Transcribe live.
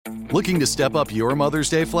Looking to step up your Mother's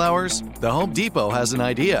Day flowers? The Home Depot has an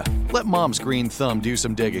idea. Let Mom's green thumb do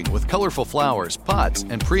some digging with colorful flowers, pots,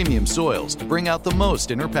 and premium soils to bring out the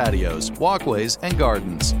most in her patios, walkways, and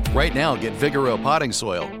gardens. Right now, get Vigoro potting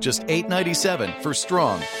soil, just $8.97 for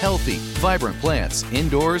strong, healthy, vibrant plants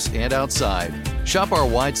indoors and outside. Shop our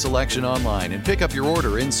wide selection online and pick up your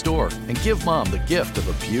order in-store and give Mom the gift of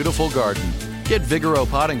a beautiful garden. Get Vigoro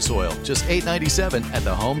potting soil, just $8.97 at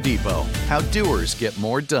the Home Depot. How doers get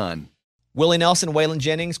more done. Willie Nelson, Waylon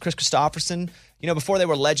Jennings, Chris Christopherson. You know, before they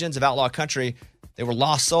were legends of outlaw country, they were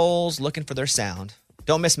lost souls looking for their sound.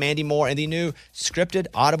 Don't miss Mandy Moore and the new scripted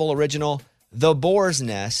Audible original, The Boar's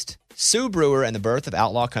Nest, Sue Brewer and the Birth of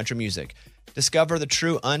Outlaw Country Music. Discover the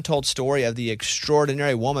true untold story of the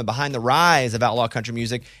extraordinary woman behind the rise of outlaw country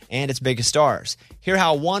music and its biggest stars. Hear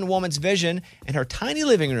how one woman's vision in her tiny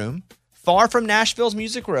living room, far from Nashville's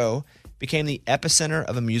Music Row, became the epicenter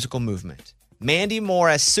of a musical movement. Mandy Moore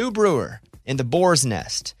as Sue Brewer in The Boar's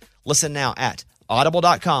Nest. Listen now at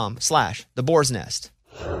audible.com/The Boar's Nest.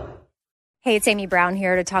 Hey, it's Amy Brown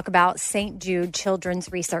here to talk about St. Jude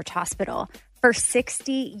Children's Research Hospital. For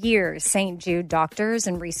 60 years, St. Jude doctors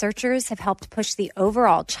and researchers have helped push the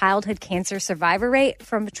overall childhood cancer survivor rate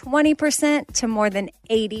from 20% to more than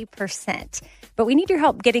 80%. But we need your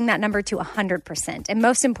help getting that number to 100%. And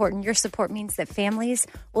most important, your support means that families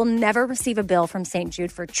will never receive a bill from St.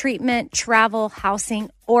 Jude for treatment, travel,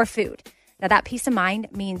 housing, or food. Now, that peace of mind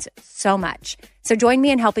means so much. So join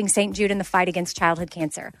me in helping St. Jude in the fight against childhood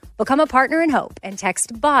cancer. Become a partner in hope and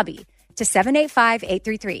text Bobby to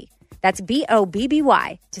 785-833. That's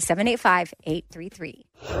BOBBY to 785-833.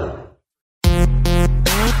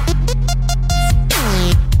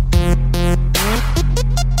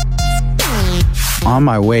 On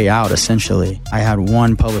my way out, essentially, I had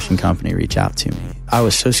one publishing company reach out to me. I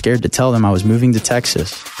was so scared to tell them I was moving to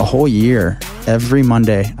Texas. A whole year, every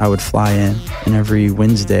Monday I would fly in, and every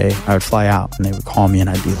Wednesday I would fly out, and they would call me, and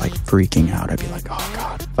I'd be like freaking out. I'd be like, oh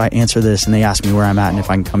God, if I answer this and they ask me where I'm at and if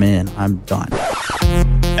I can come in, I'm done.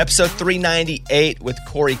 Episode 398 with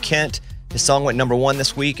Corey Kent. His song went number 1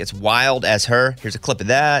 this week. It's Wild as Her. Here's a clip of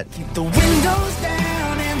that. Keep the windows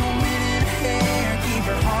down and the wind in her hair. Keep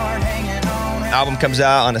her heart hanging on. Album comes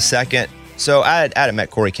out on the 2nd. So I hadn't met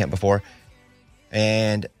Corey Kent before.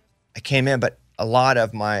 And I came in, but a lot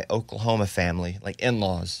of my Oklahoma family, like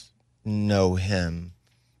in-laws, know him.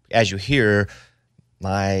 As you hear,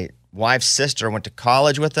 my wife's sister went to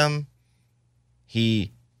college with him.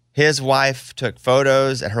 His wife took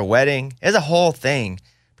photos at her wedding. It was a whole thing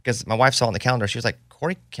because my wife saw it on the calendar. She was like,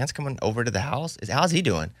 Corey Kent's coming over to the house? How's he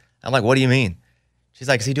doing? I'm like, what do you mean? She's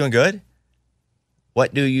like, is he doing good?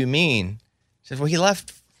 What do you mean? She said, well, he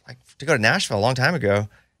left to go to Nashville a long time ago.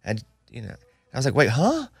 And, I was like, wait,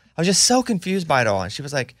 huh? I was just so confused by it all. And she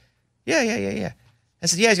was like, yeah. I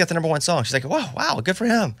said, yeah, he's got the number 1 song. She's like, wow, good for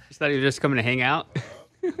him. She thought he was just coming to hang out?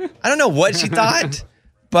 I don't know what she thought,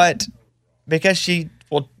 but because she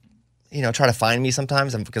will, try to find me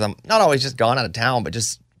sometimes, and because I'm not always just gone out of town, but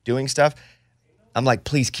just doing stuff, I'm like,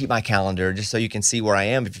 please keep my calendar just so you can see where I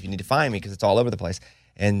am if you need to find me because it's all over the place.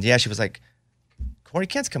 And yeah, she was like, Corey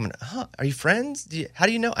Kent's coming. Huh? Are you friends? How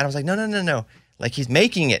do you know? And I was like, no. Like, he's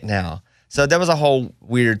making it now. So that was a whole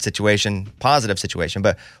weird situation, positive situation,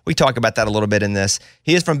 but we talk about that a little bit in this.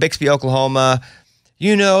 He is from Bixby, Oklahoma.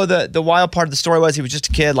 The wild part of the story was he was just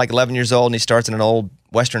a kid, like 11 years old, and he starts in an old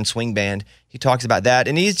Western swing band. He talks about that,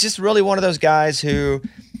 and he's just really one of those guys who,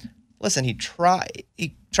 listen, he tried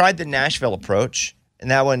the Nashville approach, and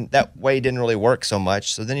that way didn't really work so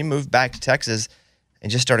much. So then he moved back to Texas and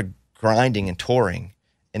just started grinding and touring,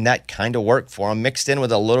 and that kind of worked for him, mixed in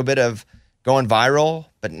with a little bit of going viral,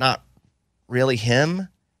 but not really him,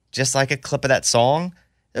 just like a clip of that song.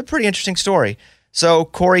 A pretty interesting story. So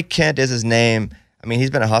Corey Kent is his name. I mean, he's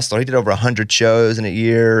been a hustler. He did over 100 shows in a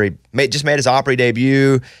year. He just made his Opry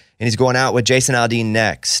debut, and he's going out with Jason Aldean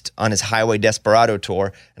next on his Highway Desperado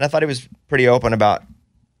tour. And I thought he was pretty open about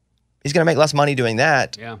he's going to make less money doing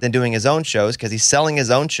that than doing his own shows because he's selling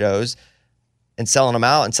his own shows and selling them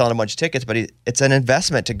out and selling a bunch of tickets. But it's an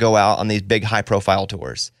investment to go out on these big high-profile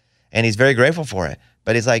tours. And he's very grateful for it.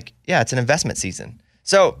 But he's like, yeah, it's an investment season.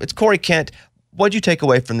 So it's Corey Kent. What'd you take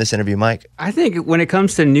away from this interview, Mike? I think when it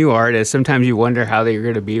comes to new artists, sometimes you wonder how they're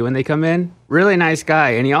going to be when they come in. Really nice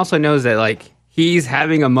guy. And he also knows that, like, he's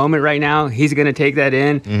having a moment right now. He's going to take that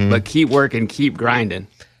in, but keep working, keep grinding.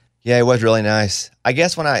 Yeah, it was really nice. I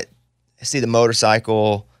guess when I see the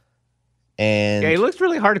motorcycle and... Yeah, he looks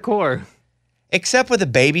really hardcore. Except with a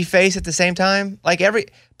baby face at the same time.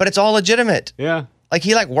 But it's all legitimate. Yeah. Like,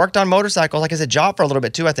 he worked on motorcycles, as a job for a little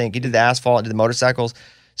bit too, I think. He did the asphalt, did the motorcycles.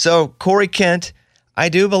 So, Corey Kent, I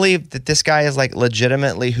do believe that this guy is like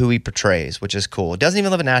legitimately who he portrays, which is cool. Doesn't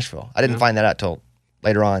even live in Nashville. I didn't find that out till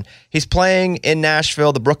later on. He's playing in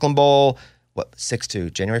Nashville, the Brooklyn Bowl.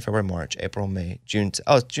 6/2, January, February, March, April, May, June.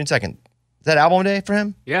 Oh, it's June 2nd. Is that album day for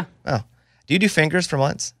him? Yeah. Oh. Do you do fingers for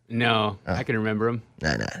months? No, I can remember him.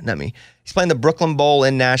 Nah, not me. He's playing the Brooklyn Bowl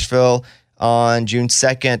in Nashville on June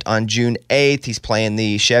 2nd. On June 8th, he's playing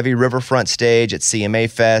the Chevy Riverfront stage at CMA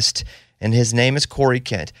Fest, and his name is Corey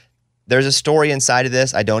Kent. There's a story inside of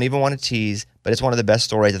this I don't even want to tease, but it's one of the best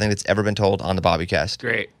stories I think that's ever been told on the Bobbycast.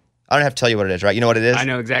 Great. I don't have to tell you what it is, right? You know what it is? I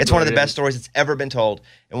know exactly It's one of what the it best is. stories that's ever been told,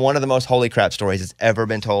 and one of the most holy crap stories that's ever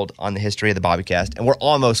been told on the history of the Bobbycast, and we're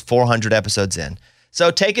almost 400 episodes in.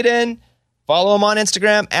 So take it in. Follow him on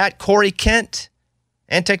Instagram at Corey Kent,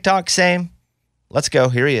 and TikTok, same. Let's go.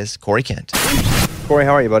 Here he is, Corey Kent. Corey,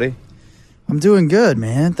 how are you, buddy? I'm doing good,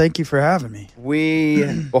 man. Thank you for having me.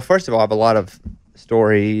 Well, first of all, I have a lot of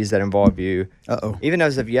stories that involve you. Uh-oh. Even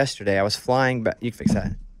as of yesterday, I was flying back. You can fix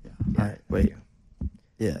that. All right, wait.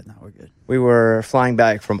 Yeah, no, we're good. We were flying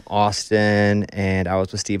back from Austin, and I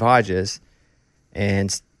was with Steve Hodges.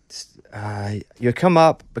 And you had come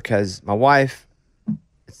up because my wife,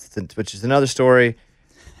 which is another story,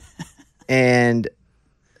 and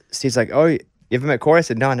Steve's like, oh, you ever met Corey? I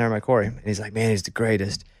said, no, I never met Corey. And he's like, man, he's the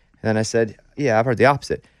greatest. And then I said, yeah, I've heard the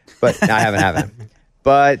opposite. But no, I haven't.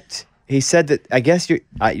 But he said that, I guess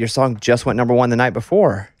your song just went #1 the night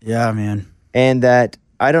before. Yeah, man. And that,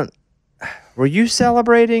 were you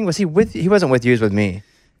celebrating? Was he with you? He wasn't with you, he was with me.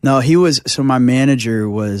 No, he was. So my manager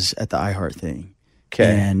was at the iHeart thing.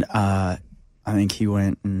 Okay. And I think he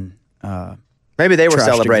went and maybe they were trashed the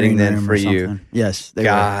celebrating green then room for or you. something. Yes. They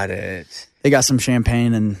Got were. it. They got some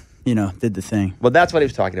champagne and, did the thing. Well, that's what he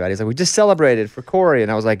was talking about. He's like, we just celebrated for Corey.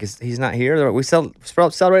 And I was like, he's not here? We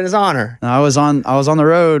celebrate his honor. I was on the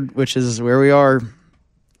road, which is where we are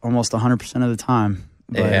almost 100% of the time.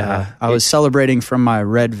 But, Yeah. I was celebrating from my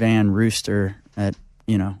red van rooster at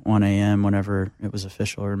 1 a.m. whenever it was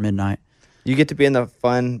official, or midnight. You get to be in the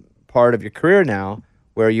fun part of your career now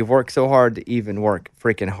where you've worked so hard to even work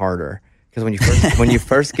freaking harder. Because when you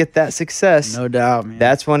first get that success, No doubt, man.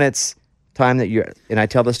 that's when it's time that and I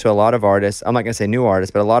tell this to a lot of artists, I'm not going to say new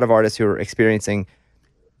artists, but a lot of artists who are experiencing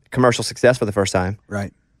commercial success for the first time.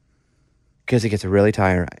 Right. Because it gets really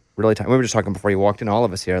tiring. Really tiring. We were just talking before you walked in, all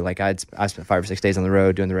of us here. Like I spent 5 or 6 days on the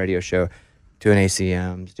road doing the radio show, doing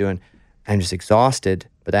ACMs, I'm just exhausted.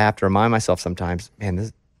 But I have to remind myself sometimes, man,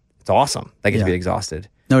 it's awesome. I get to be exhausted.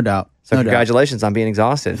 No doubt. So No doubt. congratulations on being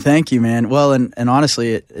exhausted. Thank you, man. Well, and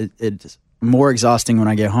honestly, it's more exhausting when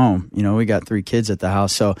I get home. We got 3 kids at the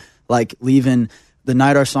house. So, like, leaving the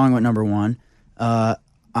night our song went #1,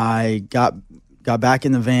 I got back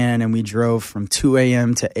in the van and we drove from 2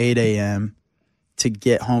 a.m. to 8 a.m. to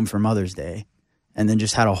get home for Mother's Day. And then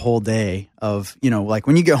just had a whole day of, like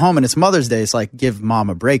when you get home and it's Mother's Day, it's like give mom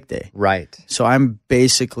a break day. Right. So I'm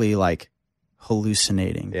basically like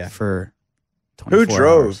hallucinating for 24 Who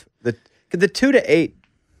drove? hours. The 2 to 8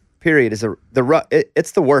 period is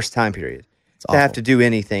it's the worst time period to have to do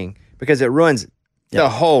anything because it ruins the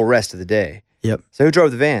whole rest of the day. Yep. So who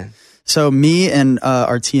drove the van? So me and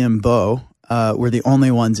our TM Bo were the only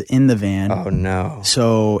ones in the van. Oh no.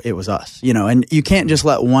 So it was us, and you can't just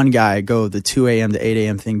let one guy go the 2 a.m. to 8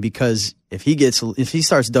 a.m. thing because if he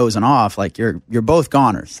starts dozing off, like you're both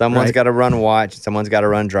goners. Someone's right? got to run watch. Someone's got to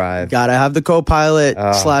run drive. Got to have the co-pilot /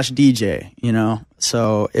 DJ,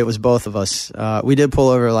 So it was both of us. We did pull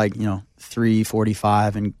over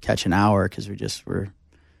 3:45 and catch an hour because we just were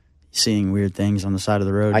seeing weird things on the side of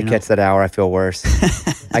the road. I catch that hour, I feel worse.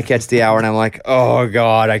 I catch the hour and I'm like, oh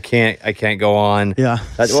God, I can't go on. Yeah.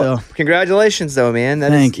 Congratulations though, man.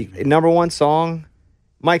 Thank you. #1 song.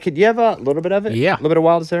 Mike, could you have a little bit of it? Yeah. A little bit of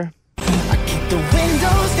Wild is there? Keep the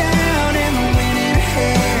windows down and the wind in her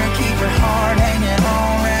hair. Keep her heart hanging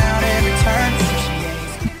on round every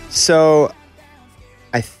turn. So,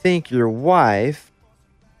 I think your wife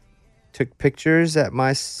took pictures at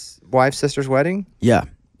my wife's sister's wedding Yeah,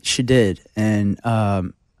 she did. And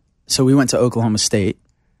so we went to Oklahoma State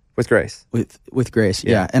with Grace. with Grace.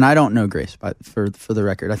 Yeah. Yeah. And I don't know Grace, but for the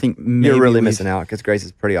record, I think maybe You're really we've- missing out because Grace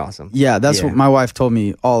is pretty awesome. Yeah, that's what my wife told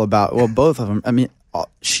me all about. Well, both of them. I mean,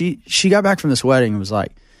 she got back from this wedding and was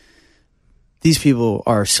like, these people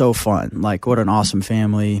are so fun. Like, what an awesome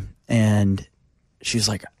family. And she was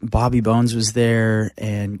like, Bobby Bones was there,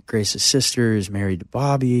 and Grace's sister is married to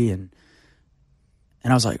Bobby. And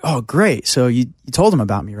I was like, oh, great. So you told him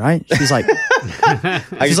about me, right? She's like, I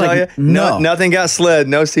can she's tell like, you, no. nothing got slid,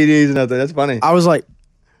 no CDs, nothing. That's funny. I was like,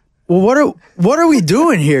 well, what are we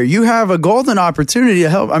doing here? You have a golden opportunity to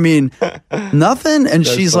help. I mean, nothing. And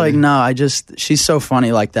she's like, no, she's so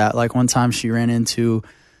funny like that. Like one time she ran into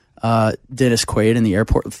Dennis Quaid in the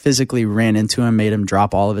airport, physically ran into him, made him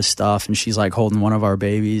drop all of his stuff. And she's like holding one of our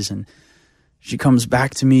babies. And she comes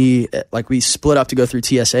back to me, like we split up to go through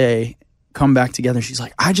TSA, come back together. She's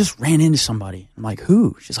like, I just ran into somebody. I'm like,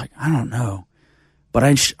 who? She's like, I don't know, but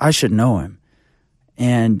I should know him.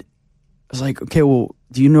 And I was like, okay, well,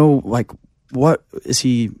 do you know, like, what is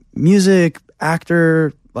he? Music,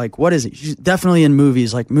 actor? Like, what is he? She's definitely in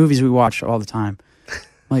movies, like movies we watch all the time.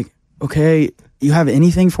 Like, okay, you have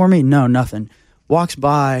anything for me? No, nothing. Walks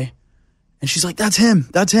by, and she's like, that's him.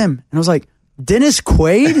 And I was like, Dennis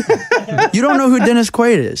Quaid? You don't know who Dennis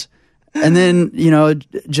Quaid is. And then, you know,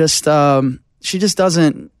 just, she just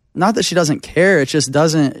doesn't, not that she doesn't care, it just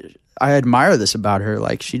doesn't, I admire this about her.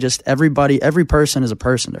 Like, she just, every person is a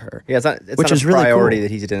person to her. Yeah, it's not which is a really priority cool.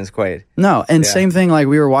 that he's a Dennis Quaid. No, and same thing, like,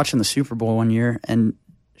 we were watching the Super Bowl one year, and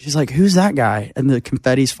she's like, who's that guy? And the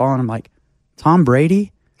confetti's falling. I'm like, Tom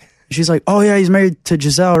Brady? She's like, oh, yeah, he's married to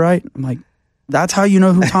Giselle, right? I'm like, that's how you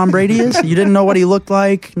know who Tom Brady is? You didn't know what he looked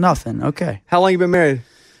like? Nothing. Okay. How long you been married?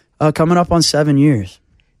 Coming up on 7 years.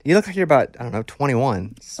 You look like you're about, I don't know,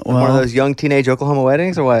 21. Well, one of those young teenage Oklahoma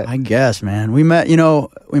weddings or what? I guess, man. We met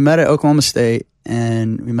at Oklahoma State,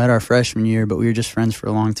 and we met our freshman year, but we were just friends for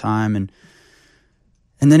a long time. And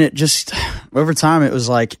then it just, over time, it was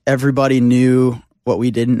like everybody knew what we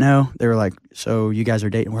didn't know. They were like, so you guys are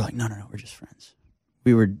dating? We're like, no, we're just friends.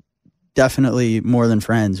 We were definitely more than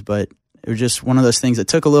friends, but it was just one of those things that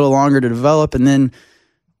took a little longer to develop. And then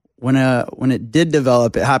when it did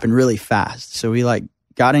develop, it happened really fast. So we like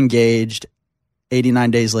got engaged.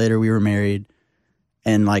 89 days later, we were married.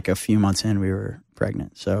 And like a few months in, we were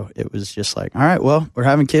pregnant. So it was just like, all right, well, we're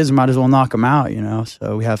having kids. We might as well knock them out, you know?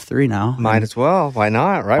 So we have 3 now. Might as well. Why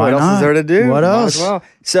not, right? Why What else not? is there to do? What else? Might as well.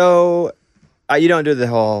 So you don't do the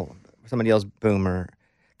whole somebody else boomer.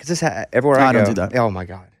 Because this everywhere I go. I don't do that. Oh, my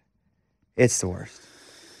God. It's the worst.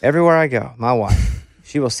 Everywhere I go, my wife,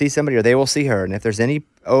 she will see somebody or they will see her. And if there's any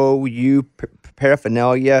OU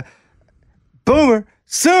paraphernalia, boomer,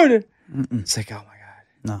 sooner. It's like, oh, my God.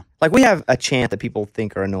 No. Like, we have a chant that people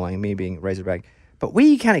think are annoying, me being Razorback. But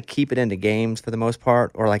we kind of keep it into games for the most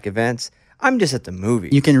part or like events. I'm just at the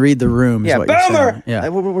movies. You can read the room. Yeah, is what you're boomer! saying. Yeah.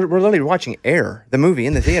 We're literally watching Air, the movie,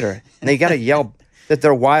 in the theater. And they got to yell that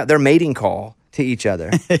their mating call to each other.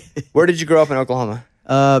 Where did you grow up in Oklahoma?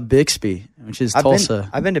 Bixby, which is Tulsa.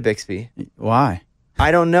 I've been to Bixby. Why?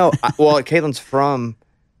 I don't know. Well, Caitlin's from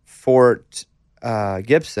Fort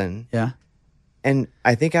Gibson. Yeah. And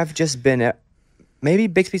I think I've just been at, maybe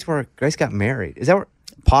Bixby's where Grace got married. Is that where?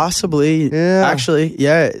 Possibly. Yeah. Actually,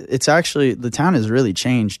 yeah. It's actually, the town has really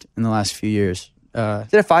changed in the last few years.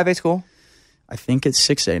 Is it a 5A school? I think it's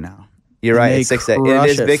 6A now. You're right. It's 6A. It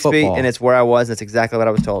is at Bixby, football. and it's where I was. That's exactly what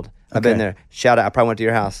I was told. I've been Okay. there. Shout out. I probably went to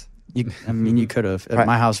your house. I mean, you could have. Right.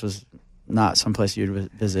 My house was not someplace you'd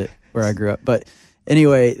visit where I grew up. But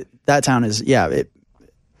anyway, that town is,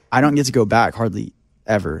 I don't get to go back hardly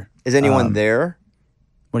ever. Is anyone there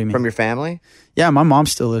What do you mean? from your family? Yeah, my mom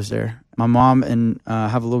still lives there. My mom and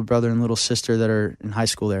have a little brother and little sister that are in high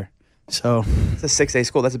school there. So It's a 6A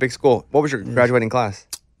school. That's a big school. What was your graduating class?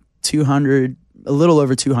 200, a little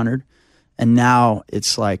over 200. And now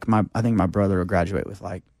it's like, I think my brother will graduate with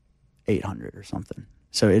like 800 or something.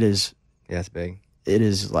 So it is. Yeah, it's big. It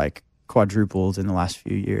is like quadrupled in the last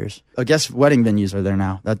few years. I guess wedding venues are there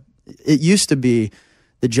now. That it used to be,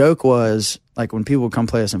 the joke was like when people would come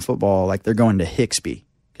play us in football, like they're going to Hixby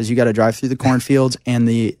because you got to drive through the cornfields and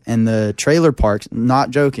the trailer parks. Not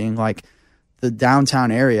joking, like the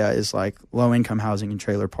downtown area is like low income housing and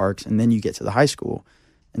trailer parks, and then you get to the high school,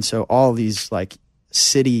 and so all these like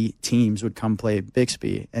city teams would come play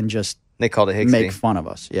Bixby and just They called it Hixby. make fun of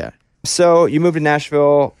us. Yeah, So you moved to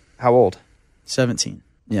Nashville. How old? 17.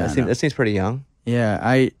 Yeah, That seems pretty young. yeah.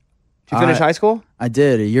 Did you finish high school? I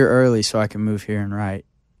did a year early so I could move here and write.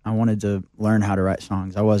 I wanted to learn how to write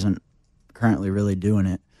songs. I wasn't currently really doing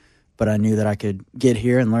it, but I knew that I could get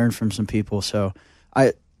here and learn from some people. So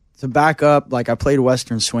to back up, like I played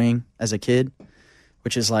Western swing as a kid,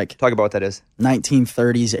 which is like Talk about what that is.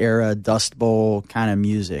 1930s era Dust Bowl kind of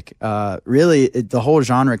music. Really, the whole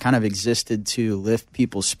genre kind of existed to lift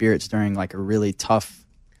people's spirits during like a really tough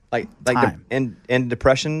Like time. in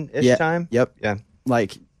depression-ish Yeah, time? Yep. Yeah.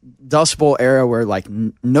 Like Dust Bowl era where like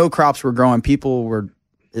no crops were growing.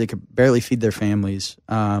 They could barely feed their families.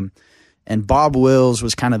 And Bob Wills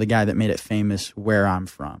was kind of the guy that made it famous where I'm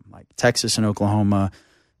from, like Texas and Oklahoma.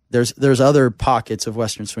 There's other pockets of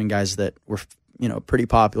Western swing guys that were, pretty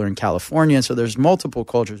popular in California. So there's multiple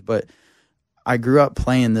cultures, but I grew up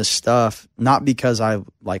playing this stuff, not because I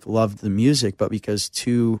like loved the music, but because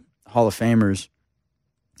 2 Hall of Famers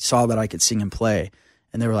saw that I could sing and play.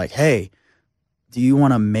 And they were like, hey, do you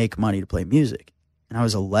want to make money to play music? And I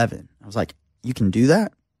was 11. I was like, you can do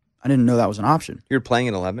that? I didn't know that was an option. You were playing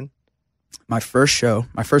at 11? My first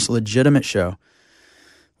legitimate show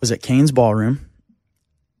was at Kane's Ballroom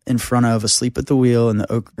in front of Asleep at the Wheel and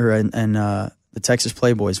the Texas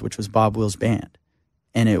Playboys, which was Bob Will's band.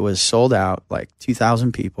 And it was sold out, like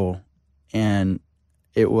 2,000 people. And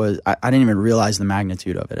it was, I didn't even realize the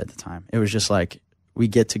magnitude of it at the time. It was just like, we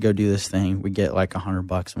get to go do this thing. We get like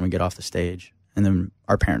 $100 when we get off the stage. And then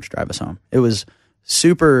our parents drive us home. It was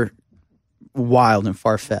super wild and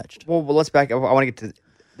far-fetched. Well, let's back. I want to get to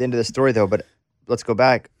the end of the story, though, but let's go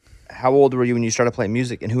back. How old were you when you started playing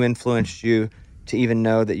music, and who influenced you to even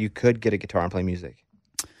know that you could get a guitar and play music?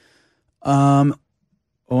 Well,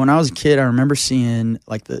 when I was a kid, I remember seeing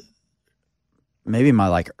like maybe my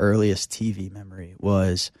like earliest TV memory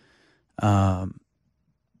was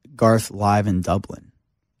Garth live in Dublin.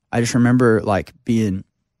 I just remember like being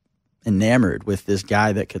enamored with this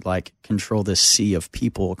guy that could like control this sea of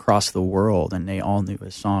people across the world, and they all knew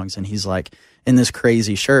his songs, and he's like in this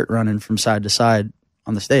crazy shirt running from side to side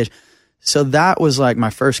on the stage. So that was like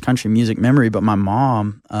my first country music memory. But my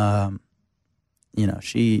mom,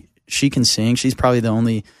 she can sing. She's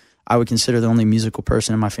probably I would consider the only musical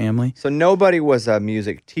person in my family. So nobody was a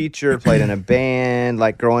music teacher, played in a band,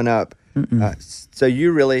 like growing up. So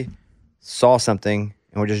you really saw something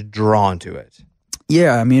and were just drawn to it.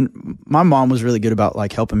 Yeah, I mean, my mom was really good about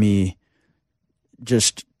like helping me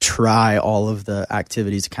just try all of the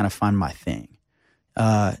activities to kind of find my thing.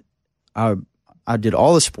 I did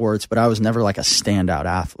all the sports, but I was never like a standout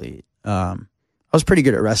athlete. I was pretty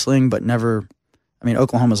good at wrestling, but never. I mean,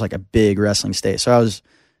 Oklahoma's like a big wrestling state, so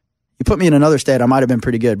you put me in another state, I might have been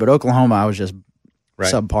pretty good, but Oklahoma, I was just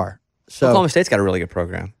subpar. So Oklahoma State's got a really good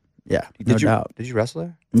program. Yeah, no doubt. Did you wrestle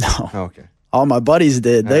there? No. Oh, okay. All my buddies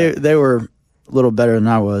did. They were a little better than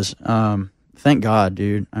I was. Thank God,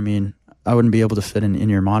 dude. I mean, I wouldn't be able to fit an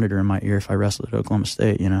in-ear monitor in my ear if I wrestled at Oklahoma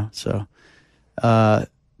State, you know? So,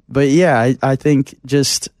 but yeah, I think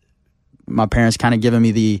just my parents kind of giving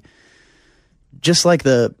me the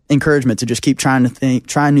encouragement to just keep trying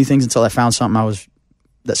new things until I found something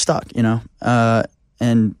that stuck, you know?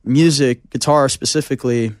 And music, guitar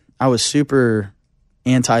specifically, I was super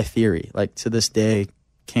anti-theory. Like to this day,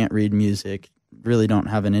 can't read music, really don't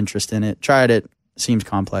have an interest in it. Tried it, seems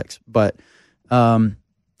complex, but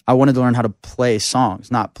I wanted to learn how to play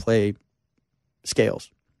songs, not play scales.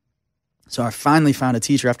 So I finally found a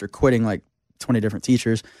teacher after quitting like 20 different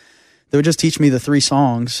teachers that would just teach me the 3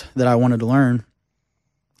 songs that I wanted to learn.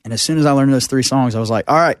 And as soon as I learned those 3 songs, I was like,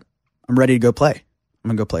 all right, I'm ready to go play. I'm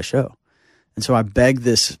going to go play a show. And so I begged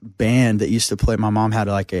this band that used to play. My mom had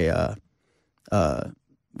like a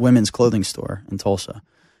women's clothing store in Tulsa.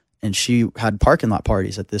 And she had parking lot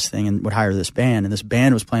parties at this thing and would hire this band. And this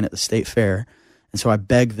band was playing at the state fair. And so I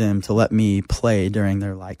begged them to let me play during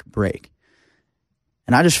their like break.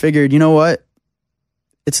 And I just figured, you know what?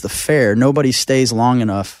 It's the fair. Nobody stays long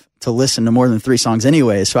enough to listen to more than 3 songs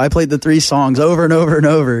anyway. So I played the 3 songs over and over and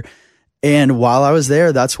over. And while I was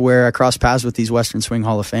there, that's where I crossed paths with these Western Swing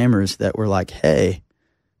Hall of Famers that were like, hey,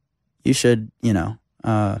 you should,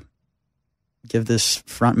 give this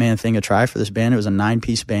frontman thing a try for this band. It was a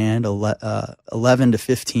 9-piece band. 11 to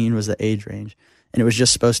 15 was the age range. And it was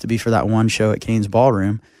just supposed to be for that one show at Kane's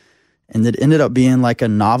Ballroom. And it ended up being like a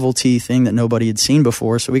novelty thing that nobody had seen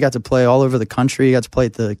before. So we got to play all over the country. Got to play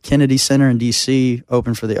at the Kennedy Center in D.C.,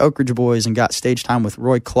 open for the Oak Ridge Boys, and got stage time with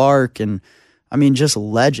Roy Clark. And I mean, just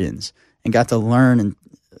legends. And got to learn and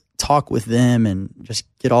talk with them and just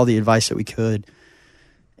get all the advice that we could.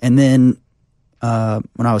 And then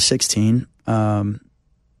when I was 16, I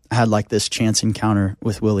had like this chance encounter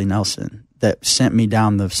with Willie Nelson that sent me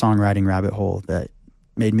down the songwriting rabbit hole that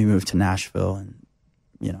made me move to Nashville. And,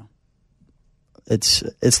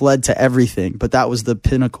 it's led to everything, but that was the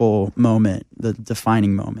pinnacle moment, the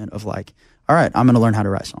defining moment of like, all right, I'm going to learn how to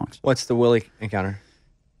write songs. What's the Willie encounter?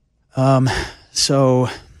 So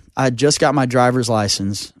I just got my driver's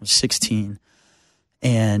license. I was 16,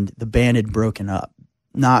 and the band had broken up.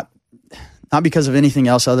 Not because of anything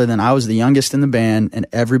else other than I was the youngest in the band, and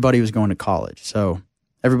everybody was going to college. So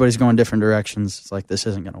everybody's going different directions. It's like, this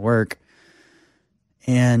isn't going to work.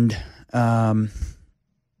 And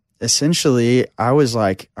essentially, I was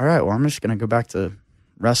like, all right, well, I'm just going to go back to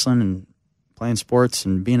wrestling and playing sports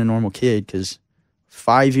and being a normal kid, because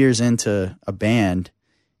 5 years into a band,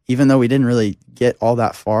 even though we didn't really get all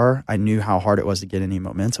that far, I knew how hard it was to get any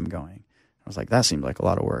momentum going. I was like, that seemed like a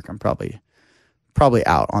lot of work. I'm probably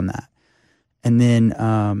out on that. And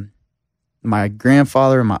then my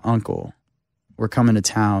grandfather and my uncle were coming to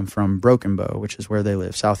town from Broken Bow, which is where they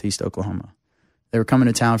live, southeast Oklahoma. They were coming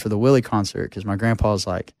to town for the Willie concert because my grandpa is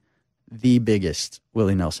like the biggest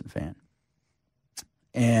Willie Nelson fan.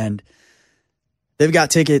 And they've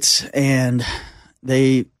got tickets, and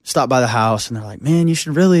they stopped by the house, and they're like, man, you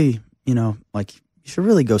should really, you should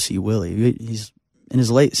really go see Willie. He's in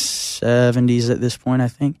his late 70s at this point, I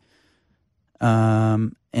think.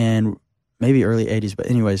 And maybe early 80s. But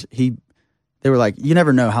anyways, they were like, you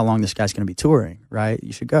never know how long this guy's going to be touring, right?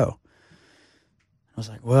 You should go. I was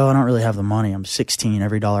like, well, I don't really have the money. I'm 16.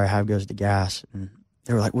 Every dollar I have goes to gas. And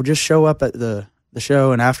they were like, well, just show up at the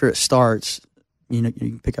show, and after it starts, you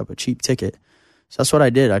can pick up a cheap ticket. So that's what I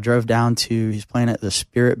did. I drove down he's playing at the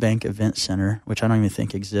Spirit Bank Event Center, which I don't even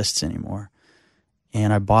think exists anymore.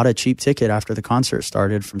 And I bought a cheap ticket after the concert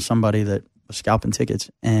started from somebody that was scalping tickets.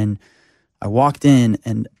 And I walked in,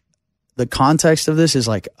 and the context of this is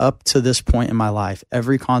like up to this point in my life,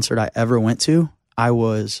 every concert I ever went to, I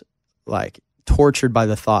was like tortured by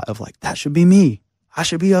the thought of like, that should be me. I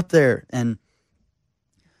should be up there. And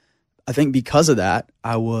I think because of that,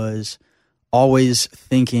 I was always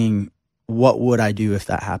thinking, what would I do if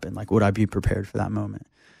that happened? Like, would I be prepared for that moment?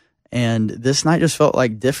 And this night just felt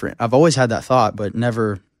like different. I've always had that thought, but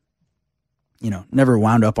never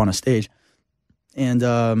wound up on a stage. And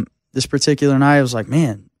this particular night, I was like,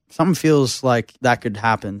 man, something feels like that could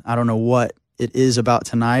happen. I don't know what it is about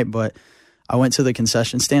tonight, but I went to the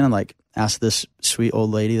concession stand and like asked this sweet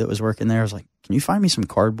old lady that was working there. I was like, can you find me some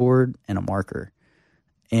cardboard and a marker?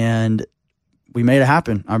 And we made it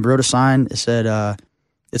happen. I wrote a sign. It said,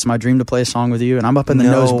 it's my dream to play a song with you. And I'm up in the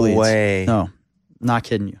nosebleeds. No way. No, not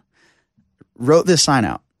kidding you. Wrote this sign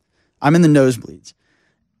out. I'm in the nosebleeds.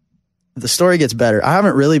 The story gets better. I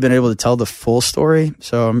haven't really been able to tell the full story,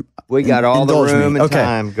 so we got all the room and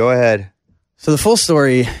time. Go ahead. So the full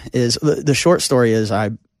story is, the short story is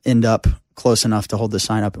I end up close enough to hold the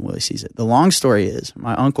sign up and Willie sees it. The long story is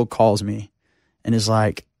my uncle calls me and is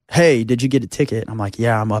like, hey, did you get a ticket? I'm like,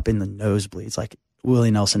 yeah, I'm up in the nosebleeds. Like,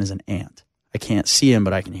 Willie Nelson is an ant. I can't see him,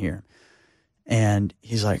 but I can hear him. And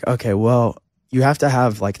he's like, okay, well, you have to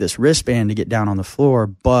have like this wristband to get down on the floor,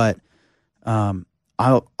 but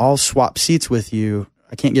I'll swap seats with you.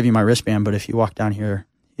 I can't give you my wristband, but if you walk down here,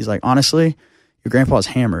 he's like, honestly, your grandpa's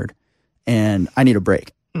hammered and I need a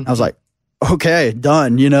break. I was like, okay,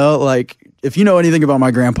 done. Like, if you know anything about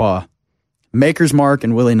my grandpa, Maker's Mark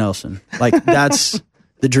and Willie Nelson, like that's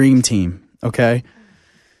the dream team. Okay.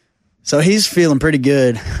 So he's feeling pretty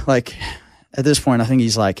good. Like at this point, I think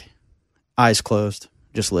he's like eyes closed,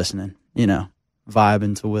 just listening,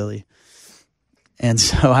 vibing to Willie. And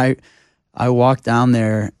so I walked down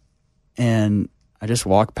there and I just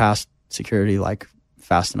walked past security like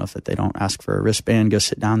fast enough that they don't ask for a wristband, go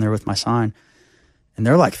sit down there with my sign. And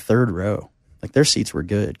they're like third row. Like their seats were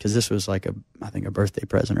good because this was like I think a birthday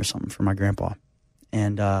present or something for my grandpa.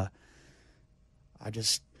 And I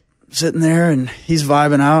just sitting there and he's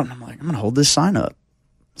vibing out. And I'm like, I'm going to hold this sign up.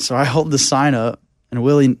 So I hold the sign up and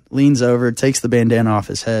Willie leans over, takes the bandana off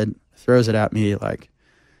his head, throws it at me like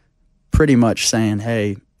pretty much saying,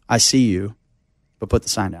 hey, I see you, but put the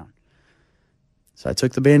sign down. So I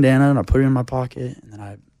took the bandana and I put it in my pocket and then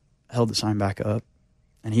I held the sign back up.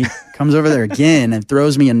 And he comes over there again and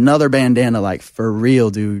throws me another bandana like, for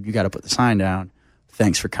real, dude, you got to put the sign down.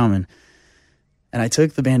 Thanks for coming. And I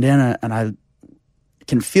took the bandana and I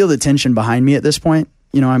can feel the tension behind me at this point.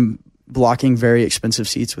 I'm blocking very expensive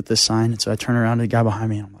seats with this sign. And so I turn around to the guy behind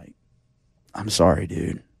me and I'm like, I'm sorry,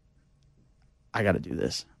 dude. I got to do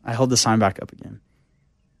this. I held the sign back up again.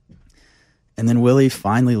 And then Willie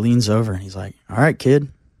finally leans over and he's like, all right, kid,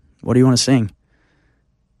 what do you want to sing?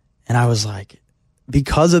 And I was like,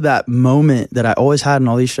 because of that moment that I always had in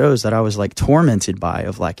all these shows that I was like tormented by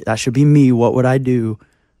of like, that should be me. What would I do?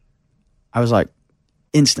 I was like,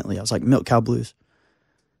 instantly, I was like, Milk Cow Blues.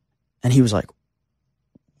 And he was like,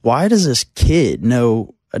 why does this kid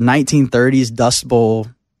know a 1930s Dust Bowl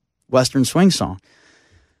Western swing song?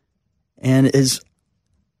 And it's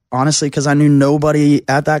honestly because I knew nobody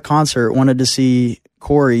at that concert wanted to see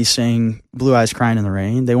Corey sing Blue Eyes Crying in the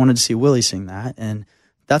Rain. They wanted to see Willie sing that. And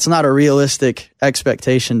that's not a realistic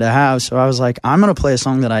expectation to have. So I was like, I'm going to play a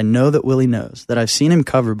song that I know that Willie knows, that I've seen him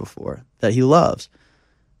cover before, that he loves,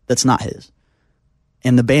 that's not his.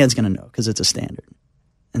 And the band's going to know because it's a standard.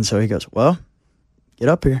 And so he goes, well, get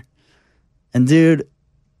up here. And dude,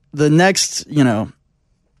 the next, 10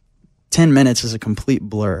 minutes is a complete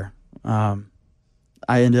blur. I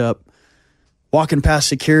ended up walking past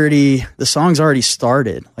security. The song's already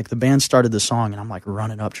started. Like the band started the song and I'm like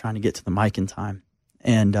running up trying to get to the mic in time.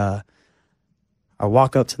 And I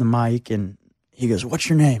walk up to the mic and he goes, what's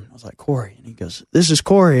your name? I was like, Corey. And he goes, this is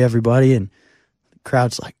Corey, everybody. And the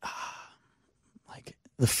crowd's like, like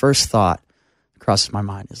the first thought crosses my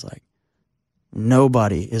mind is like,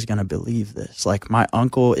 nobody is going to believe this. Like, my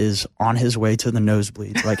uncle is on his way to the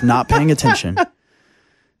nosebleeds, like not paying attention.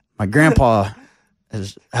 My grandpa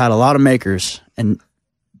has had a lot of makers, and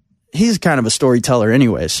he's kind of a storyteller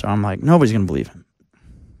anyway. So I'm like, nobody's going to believe him.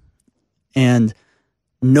 And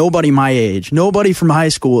nobody my age, nobody from high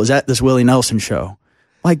school is at this Willie Nelson show.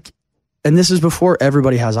 Like, and this is before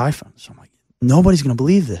everybody has iPhones. So I'm like, nobody's going to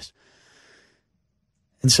believe this.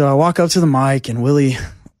 And so I walk up to the mic, and Willie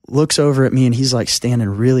looks over at me, and he's like standing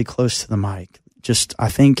really close to the mic. Just, I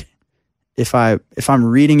think if I'm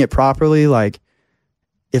reading it properly, like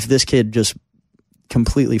if this kid just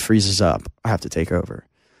completely freezes up, I have to take over.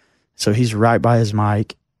 So he's right by his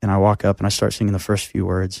mic, and I walk up and I start singing the first few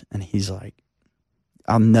words, and he's like,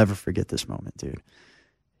 I'll never forget this moment, dude.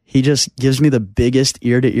 He just gives me the biggest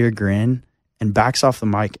ear-to-ear grin and backs off the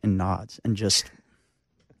mic and nods and just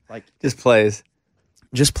plays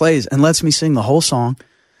and lets me sing the whole song.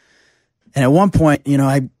 And at one point, you know,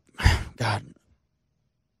 I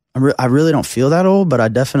really don't feel that old, but I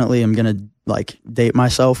definitely am going to like date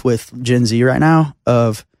myself with Gen Z right now.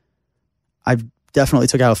 I definitely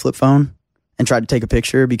took out a flip phone and tried to take a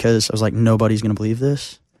picture because I was like, nobody's going to believe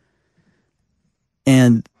this.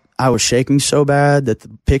 And I was shaking so bad that the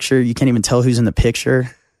picture, you can't even tell who's in the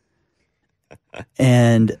picture.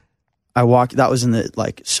 And I walked, that was in the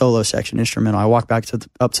like solo section instrumental. I walked back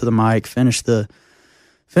up to the mic, finished the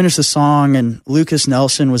song, and Lucas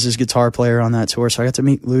Nelson was his guitar player on that tour. So I got to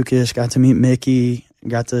meet Lucas, got to meet Mickey,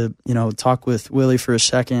 got to, you know, talk with Willie for a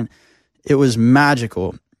second. It was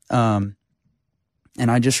magical. And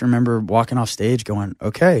I just remember walking off stage going,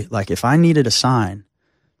 okay, like if I needed a sign,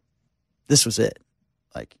 this was it.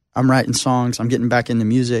 Like, I'm writing songs, I'm getting back into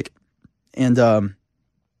music. And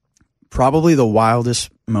probably the wildest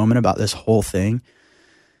moment about this whole thing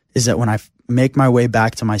is that when I make my way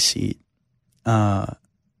back to my seat,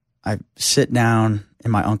 I sit down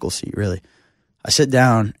in my uncle's seat, really. I sit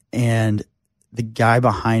down, and the guy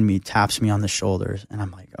behind me taps me on the shoulders, and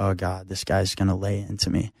I'm like, oh God, this guy's going to lay into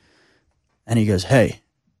me. And he goes, hey,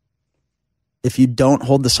 if you don't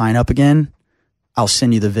hold the sign up again, I'll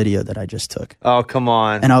send you the video that I just took. Oh, come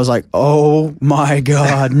on. And I was like, oh my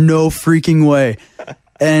God, no freaking way.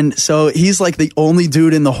 And so he's like the only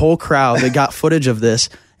dude in the whole crowd that got footage of this.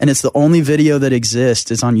 And it's the only video that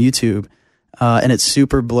exists. It's on YouTube. And it's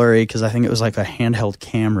super blurry because I think it was like a handheld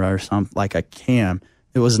camera or something, like a cam.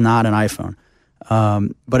 It was not an iPhone.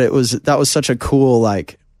 But that was such a cool,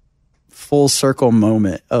 like, full circle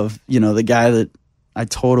moment of, you know, the guy that I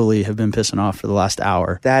totally have been pissing off for the last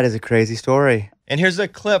hour. That is a crazy story. And here's a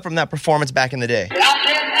clip from that performance back in the day.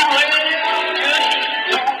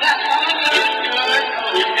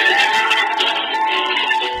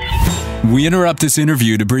 We interrupt this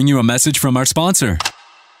interview to bring you a message from our sponsor.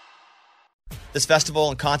 This festival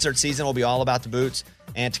and concert season will be all about the boots,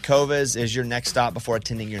 and Tecovas is your next stop before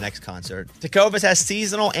attending your next concert. Tecovas has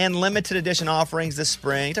seasonal and limited edition offerings this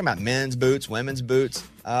spring. You're talking about men's boots, women's boots,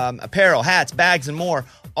 apparel, hats, bags, and more.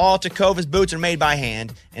 All Tecovas boots are made by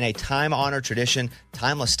hand in a time-honored tradition,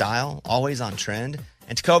 timeless style, always on trend.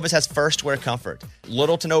 And Tecovas has first wear comfort,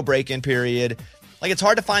 little to no break-in period. Like, it's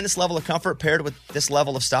hard to find this level of comfort paired with this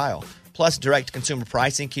level of style. Plus, direct consumer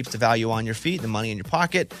pricing keeps the value on your feet, the money in your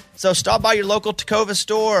pocket. So stop by your local Tecovas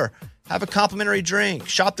store, have a complimentary drink,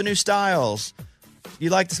 shop the new styles. You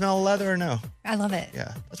like the smell of leather or no? I love it.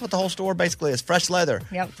 Yeah, that's what the whole store basically is. Fresh leather,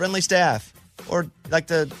 Yep. Friendly staff. Or like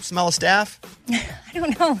the smell of staff? I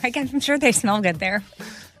don't know. I'm sure they smell good there.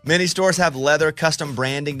 Many stores have leather custom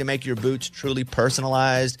branding to make your boots truly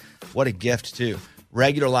personalized. What a gift, too.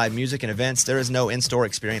 Regular live music and events, there is no in-store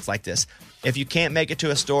experience like this. If you can't make it to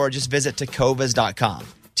a store, just visit Tecovas.com.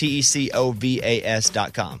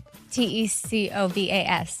 Tecovas.com.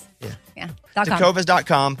 Tecovas. Yeah. .com.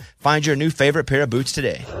 Tecovas.com. Find your new favorite pair of boots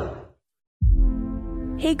today.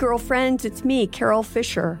 Hey, girlfriends, it's me, Carol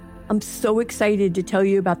Fisher. I'm so excited to tell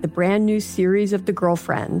you about the brand new series of The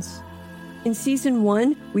Girlfriends. In season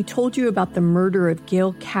 1, we told you about the murder of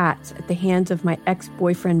Gail Katz at the hands of my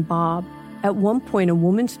ex-boyfriend, Bob. At one point, a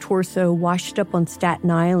woman's torso washed up on Staten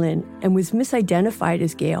Island and was misidentified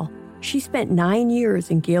as Gail. She spent 9 years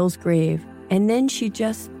in Gail's grave, and then she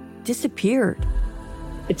just disappeared.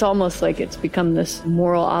 It's almost like it's become this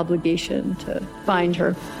moral obligation to find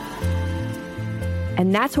her.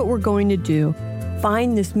 And that's what we're going to do.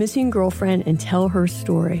 Find this missing girlfriend and tell her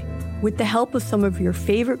story. With the help of some of your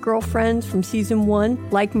favorite girlfriends from season 1,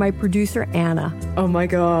 like my producer, Anna. Oh my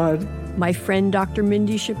God. My friend, Dr.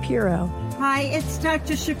 Mindy Shapiro. Hi, it's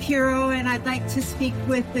Dr. Shapiro, and I'd like to speak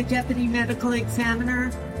with the Deputy Medical Examiner.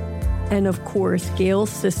 And of course, Gail's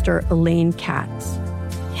sister, Elaine Katz.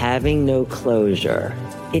 Having no closure,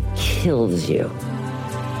 it kills you.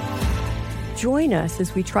 Join us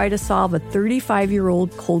as we try to solve a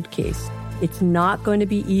 35-year-old cold case. It's not going to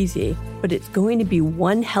be easy, but it's going to be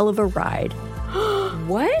one hell of a ride.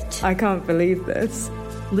 What? I can't believe this.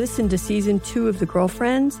 Listen to Season 2 of The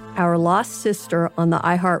Girlfriends, Our Lost Sister on the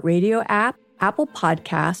iHeartRadio app, Apple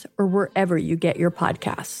Podcasts, or wherever you get your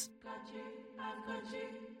podcasts.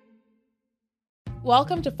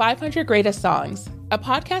 Welcome to 500 Greatest Songs, a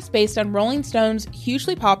podcast based on Rolling Stone's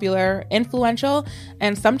hugely popular, influential,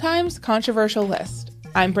 and sometimes controversial list.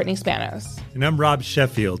 I'm Brittany Spanos. And I'm Rob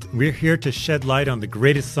Sheffield. We're here to shed light on the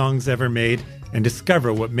greatest songs ever made and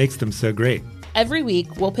discover what makes them so great. Every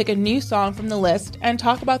week, we'll pick a new song from the list and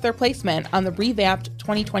talk about their placement on the revamped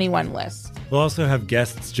 2021 list. We'll also have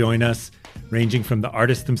guests join us, ranging from the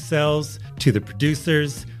artists themselves to the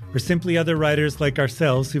producers, or simply other writers like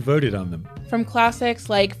ourselves who voted on them. From classics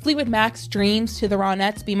like Fleetwood Mac's Dreams to the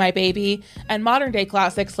Ronettes' Be My Baby, and modern-day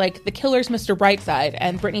classics like The Killer's Mr. Brightside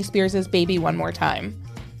and Britney Spears' Baby One More Time.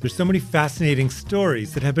 There's so many fascinating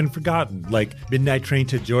stories that have been forgotten, like Midnight Train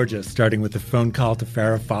to Georgia, starting with a phone call to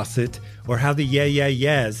Farrah Fawcett, or how the Yeah Yeah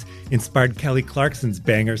Yeahs inspired Kelly Clarkson's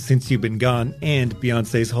banger Since You've Been Gone and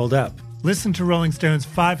Beyoncé's Hold Up. Listen to Rolling Stone's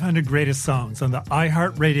 500 Greatest Songs on the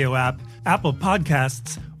iHeartRadio app, Apple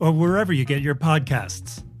Podcasts, or wherever you get your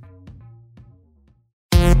podcasts.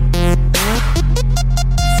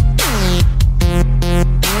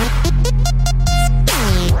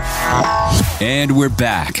 And we're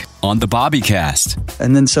back on the Bobbycast.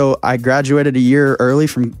 And then so I graduated a year early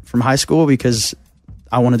from high school because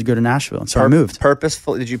I wanted to go to Nashville. And so I moved.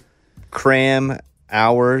 Purposeful? Did you cram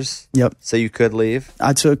hours? Yep. So you could leave?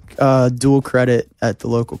 I took dual credit at the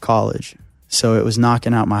local college. So it was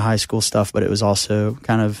knocking out my high school stuff, but it was also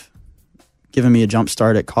kind of giving me a jump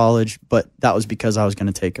start at college. But that was because I was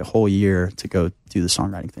going to take a whole year to go do the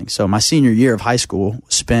songwriting thing. So my senior year of high school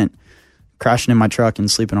was spent crashing in my truck and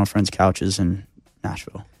sleeping on friends' couches in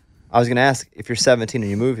Nashville. I was going to ask, if you're 17 and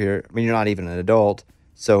you move here, I mean, you're not even an adult.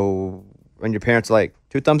 So when your parents are like,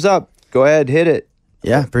 2 thumbs up, go ahead, hit it.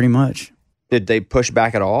 Yeah, pretty much. Did they push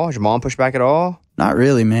back at all? Did your mom push back at all? Not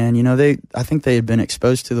really, man. You know, I think they had been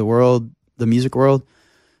exposed to the world, the music world.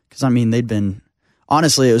 Because, I mean, they'd been,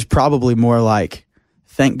 honestly, it was probably more like,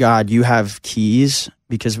 thank God you have keys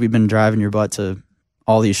because we've been driving your butt to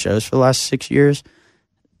all these shows for the last 6 years.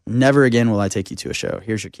 Never again will I take you to a show.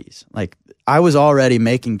 Here's your keys. Like, I was already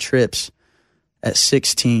making trips at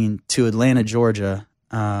 16 to Atlanta, Georgia,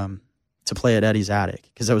 to play at Eddie's Attic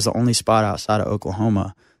because that was the only spot outside of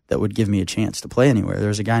Oklahoma that would give me a chance to play anywhere. There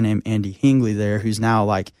was a guy named Andy Hingley there who's now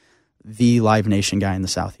like the Live Nation guy in the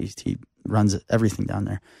Southeast. He runs everything down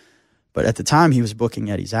there. But at the time, he was booking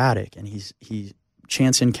Eddie's Attic, and he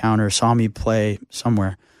chance encounter, saw me play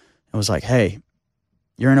somewhere, and was like, hey,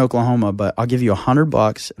 you're in Oklahoma, but I'll give you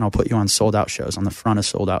 $100 and I'll put you on sold out shows, on the front of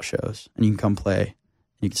sold out shows, and you can come play. And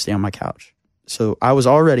you can stay on my couch. So I was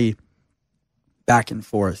already back and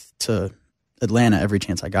forth to Atlanta every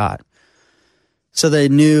chance I got. So they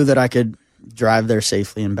knew that I could drive there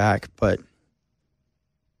safely and back. But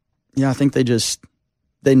yeah, I think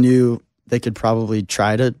they knew they could probably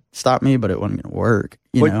try to stop me, but it wasn't going to work.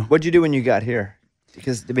 What'd you do when you got here?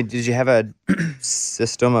 Because, I mean, did you have a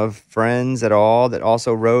system of friends at all that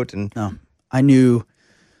also wrote? And no, I knew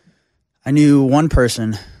one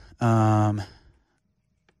person. Actually,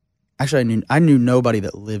 I knew nobody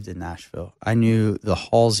that lived in Nashville. I knew the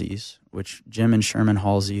Halseys, which Jim and Sherman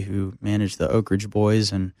Halsey, who managed the Oak Ridge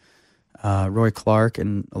Boys, and Roy Clark,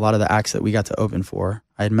 and a lot of the acts that we got to open for.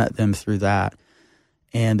 I had met them through that.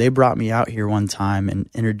 And they brought me out here one time and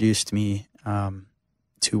introduced me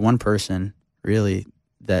to one person, really,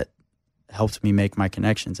 that helped me make my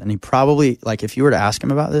connections. And he probably, like, if you were to ask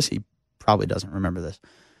him about this, he probably doesn't remember this.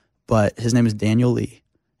 But his name is Daniel Lee,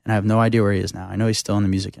 and I have no idea where he is now. I know he's still in the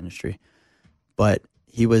music industry. But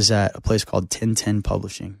he was at a place called 1010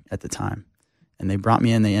 Publishing at the time. And they brought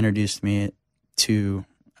me in, they introduced me to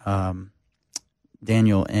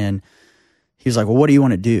Daniel, and he was like, well, what do you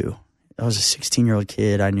want to do? I was a 16-year-old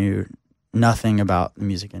kid. I knew nothing about the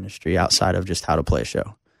music industry outside of just how to play a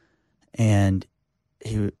show. And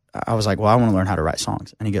I was like, well, I want to learn how to write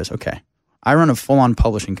songs. And he goes, okay, I run a full-on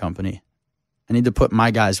publishing company. I need to put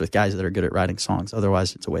my guys with guys that are good at writing songs.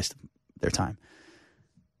 Otherwise, it's a waste of their time.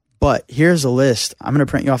 But here's a list. I'm going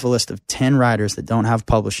to print you off a list of 10 writers that don't have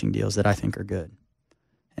publishing deals that I think are good.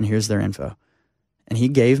 And here's their info. And he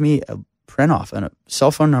gave me a print off and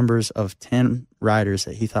cell phone numbers of 10 writers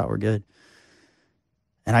that he thought were good.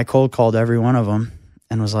 And I cold called every one of them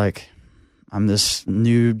and was like, I'm this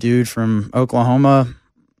new dude from Oklahoma.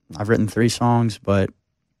 I've written 3 songs, but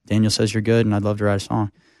Daniel says you're good and I'd love to write a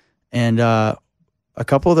song. And a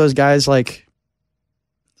couple of those guys, like,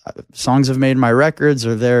 songs have made my records,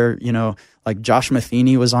 or they're, you know, like Josh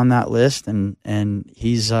Matheny was on that list, and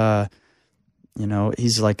he's, you know,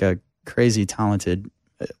 he's like a crazy talented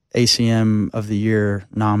ACM of the Year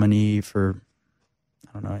nominee for,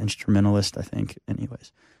 I don't know, instrumentalist, I think.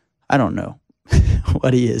 Anyways, I don't know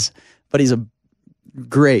what he is, but he's a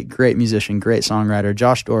great musician, great songwriter.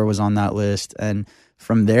 Josh Dorr was on that list. And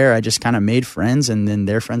from there, I just kind of made friends, and then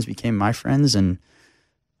their friends became my friends. And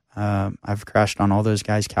I've crashed on all those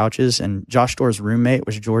guys' couches. And Josh Dorr's roommate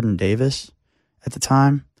was Jordan Davis at the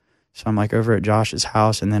time. So I'm like over at Josh's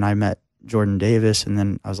house, and then I met Jordan Davis, and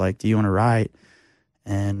then I was like, do you want to write?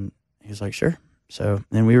 And he was like, sure. So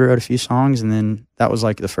then we wrote a few songs, and then that was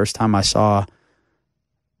like the first time I saw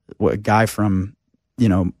what a guy from, you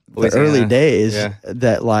know, the early days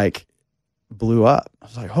that like blew up. I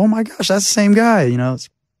was like, oh my gosh, that's the same guy, you know,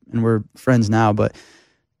 and we're friends now, but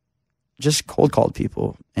just cold called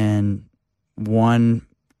people, and one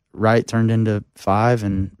write turned into 5.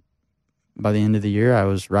 And by the end of the year, I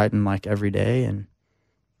was writing like every day and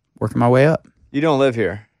working my way up. You don't live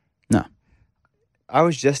here? No. I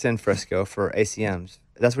was just in Frisco for ACMs.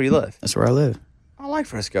 That's where you live? That's where I live. I like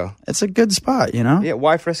Frisco. It's a good spot, you know? Yeah,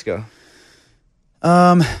 why Frisco?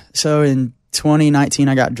 So in 2019,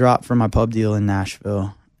 I got dropped from my pub deal in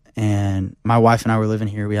Nashville, and my wife and I were living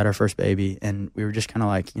here. We had our first baby, and we were just kind of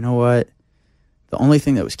like, you know what? The only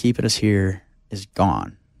thing that was keeping us here is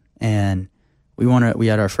gone. And we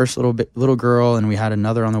had our first little girl, and we had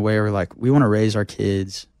another on the way. We're like, we want to raise our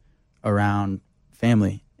kids around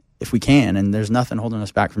family if we can, and there's nothing holding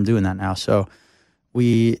us back from doing that now. So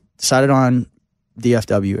we decided on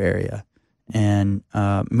DFW area and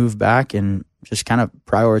moved back and just kind of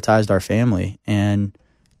prioritized our family. And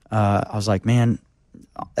I was like, man,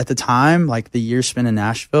 at the time, like the year spent in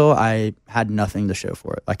Nashville, I had nothing to show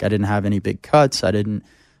for it. Like I didn't have any big cuts. I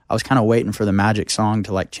was kind of waiting for the magic song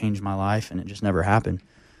to like change my life, and it just never happened.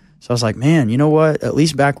 So I was like, man, you know what? At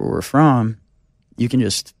least back where we're from, you can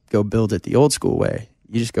just go build it the old school way.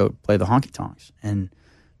 You just go play the honky tonks and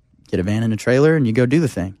get a van and a trailer, and you go do the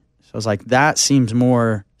thing. So I was like, that seems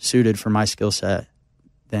more suited for my skill set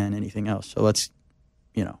than anything else. So let's,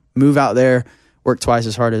 you know, move out there, work twice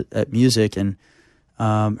as hard at music. And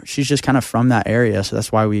she's just kind of from that area. So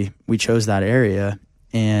that's why we chose that area.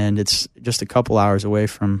 And it's just a couple hours away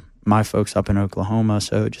from my folks up in Oklahoma.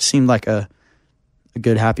 So it just seemed like a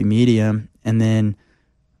good, happy medium. And then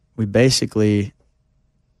we basically,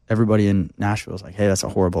 everybody in Nashville was like, hey, that's a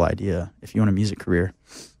horrible idea. If you want a music career,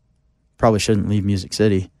 probably shouldn't leave Music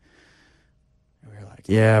City. And we were like,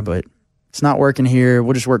 yeah, but it's not working here.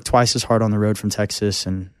 We'll just work twice as hard on the road from Texas,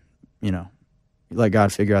 and, you know, let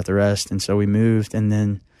God figure out the rest. And so we moved. And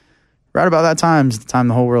then right about that time is the time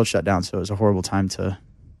the whole world shut down. So it was a horrible time to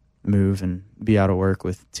move and be out of work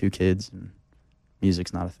with 2 kids, and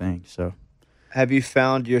music's not a thing. So have you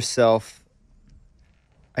found yourself,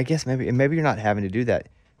 I guess maybe you're not having to do that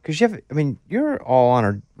because you're all on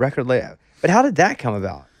a record label, but how did that come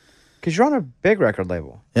about? Because you're on a big record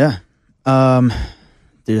label. Yeah.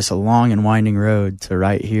 Dude, it's a long and winding road to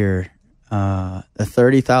right here. The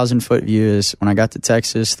 30,000 foot view is when I got to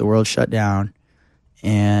Texas, the world shut down,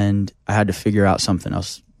 and I had to figure out something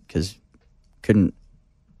else because couldn't,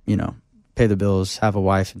 you know, pay the bills, have a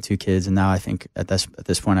wife and 2 kids, and now I think at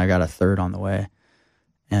this point I got a third on the way,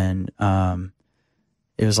 and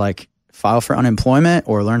it was like file for unemployment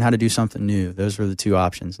or learn how to do something new. Those were the 2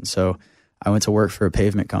 options, and so I went to work for a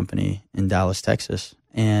pavement company in Dallas, Texas,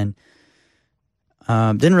 and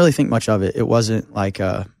didn't really think much of it. It wasn't like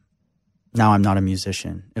now I'm not a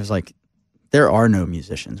musician. It was like there are no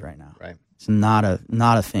musicians right now. Right. It's not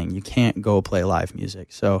a thing. You can't go play live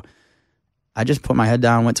music. So I just put my head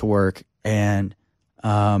down, went to work, and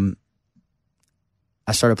I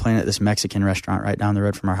started playing at this Mexican restaurant right down the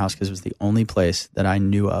road from our house because it was the only place that I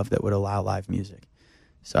knew of that would allow live music.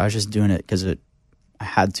 So I was just doing it because I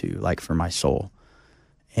had to, like, for my soul.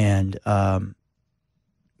 And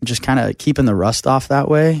just kind of keeping the rust off that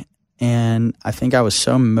way. And I think I was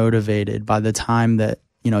so motivated by the time that,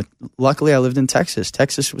 you know, luckily I lived in Texas.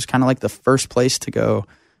 Texas was kind of like the first place to go,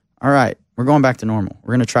 all right, we're going back to normal.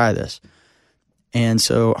 We're going to try this. And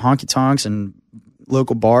so honky tonks and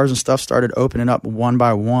local bars and stuff started opening up one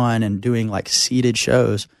by one and doing like seated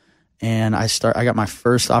shows. And I got my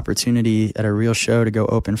first opportunity at a real show to go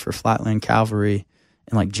open for Flatland Cavalry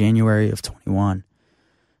in like January of 21.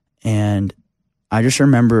 And I just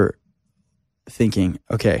remember thinking,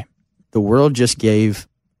 okay, the world just gave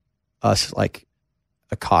us like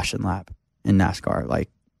a caution lap in NASCAR. Like,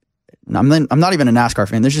 I'm not even a NASCAR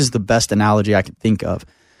fan. This is the best analogy I could think of.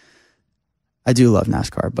 I do love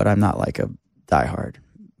NASCAR, but I'm not like a diehard.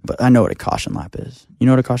 But I know what a caution lap is. You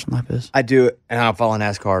know what a caution lap is? I do, and I don't follow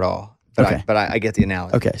NASCAR at all. But okay. I get the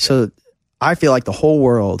analogy. Okay, so I feel like the whole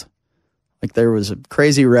world, like there was a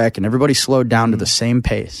crazy wreck and everybody slowed down to the same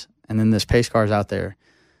pace. And then this pace car is out there.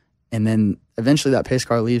 And then eventually that pace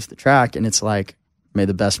car leaves the track and it's like, may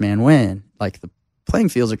the best man win. Like the playing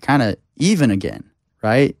fields are kind of even again,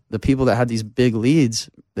 right? The people that had these big leads,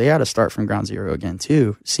 they had to start from ground zero again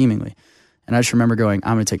too, seemingly. And I just remember going,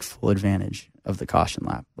 I'm going to take full advantage of the caution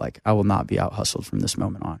lap. Like I will not be out hustled from this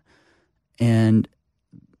moment on. And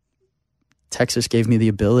Texas gave me the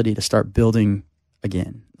ability to start building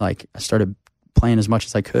again. Like I started playing as much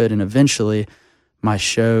as I could, and eventually my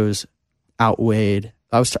shows outweighed.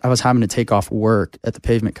 I was having to take off work at the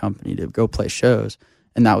Pavement company to go play shows,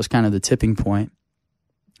 and that was kind of the tipping point.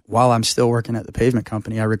 While I'm still working at the Pavement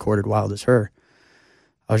company, I recorded Wild as Her.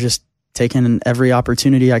 I was just taking every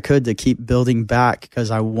opportunity I could to keep building back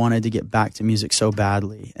because I wanted to get back to music so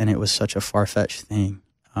badly, and it was such a far-fetched thing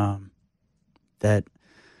that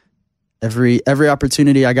every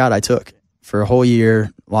opportunity I got, I took for a whole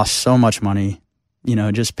year. Lost so much money,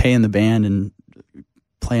 just paying the band and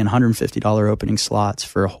playing $150 opening slots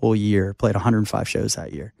for a whole year. Played 105 shows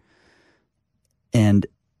that year. And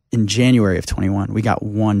in January of 21, we got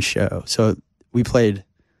one show. So we played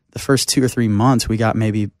the first 2 or 3 months, we got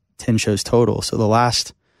maybe 10 shows total. So the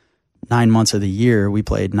last 9 months of the year, we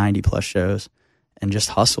played 90 plus shows and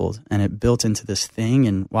just hustled. And it built into this thing,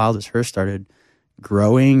 and Wild as Her started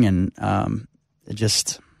growing, and it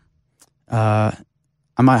just I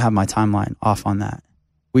might have my timeline off on that.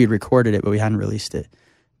 We had recorded it, but we hadn't released it.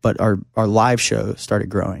 But our live show started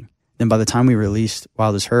growing. Then by the time we released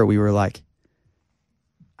Wild as Her, we were like,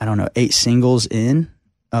 I don't know, 8 singles in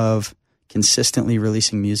of consistently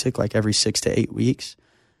releasing music like every 6 to 8 weeks.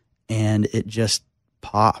 And it just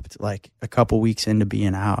popped. Like a couple weeks into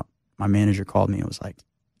being out, my manager called me and was like,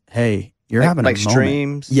 hey, you're having a moment. Like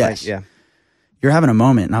streams? Yes. Yeah. You're having a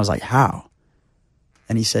moment. And I was like, how?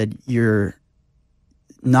 And he said, you're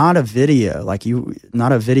not a video,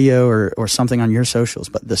 not a video or something on your socials,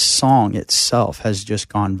 but the song itself has just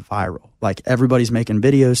gone viral. Like everybody's making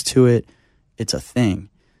videos to it. It's a thing.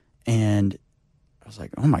 And I was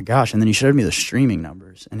like, oh my gosh. And then he showed me the streaming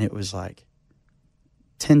numbers, and it was like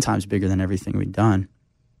 10 times bigger than everything we'd done.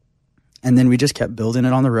 And then we just kept building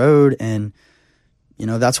it on the road, and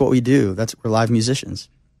that's what we do. We're live musicians.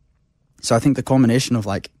 So I think the culmination of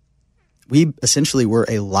we essentially were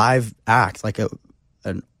a live act, like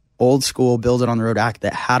an old school build it on the road act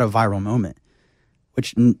that had a viral moment,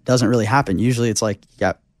 which doesn't really happen. Usually it's like you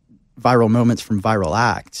got viral moments from viral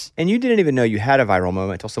acts. And you didn't even know you had a viral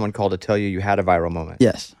moment until someone called to tell you had a viral moment.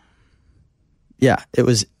 Yes. Yeah, it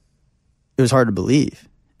was hard to believe.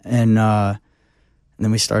 And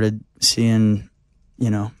then we started seeing,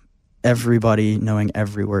 everybody knowing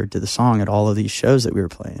every word to the song at all of these shows that we were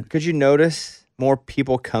playing. Could you notice more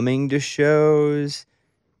people coming to shows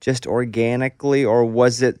just organically, or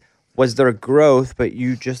was there a growth, but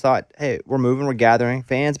you just thought, hey, we're gathering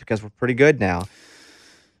fans because we're pretty good now?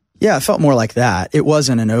 Yeah, it felt more like that. It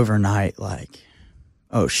wasn't an overnight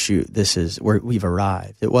oh shoot, we've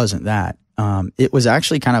arrived. It wasn't that. It was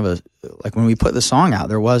actually kind of when we put the song out,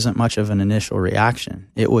 there wasn't much of an initial reaction.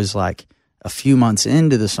 It was like a few months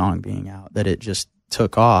into the song being out that it just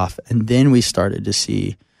took off. And then we started to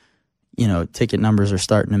see, ticket numbers are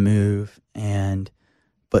starting to move.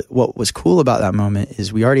 But what was cool about that moment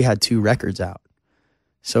is we already had 2 records out.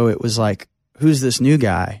 So it was like, who's this new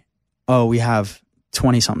guy? Oh, we have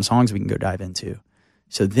 20 something songs we can go dive into.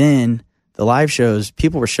 So then the live shows,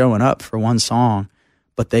 people were showing up for one song,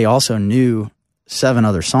 but they also knew 7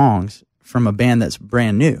 other songs from a band that's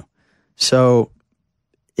brand new. So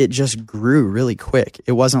it just grew really quick.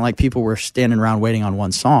 It wasn't like people were standing around waiting on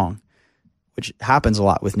one song, which happens a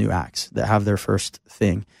lot with new acts that have their first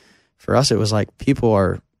thing. For us, it was like people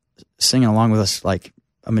are singing along with us like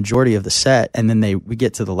a majority of the set, and then we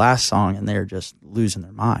get to the last song and they're just losing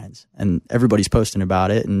their minds. And everybody's posting about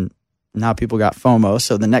it, and now people got FOMO.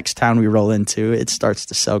 So the next town we roll into, it starts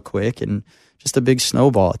to sell quick, and just a big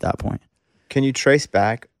snowball at that point. Can you trace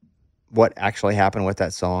back what actually happened with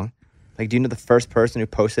that song? Like, do you know the first person who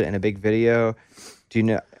posted it in a big video? Do you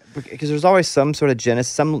know? Because there's always some sort of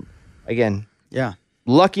genesis,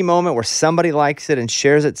 lucky moment where somebody likes it and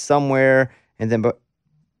shares it somewhere, and then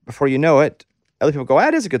before you know it, other people go,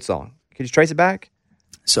 that is a good song. Could you trace it back?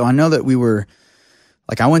 So I know that we were,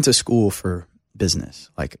 I went to school for business.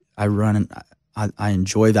 I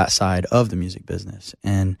enjoy that side of the music business.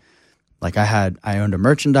 And Like I owned a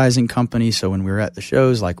merchandising company. So when we were at the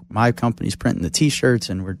shows, like my company's printing the t-shirts,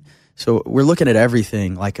 and we're looking at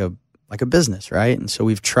everything like a business, right? And so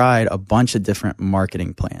we've tried a bunch of different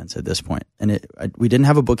marketing plans at this point. And we didn't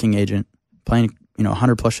have a booking agent playing,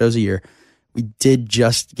 100 plus shows a year. We did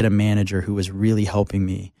just get a manager who was really helping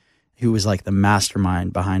me, who was like the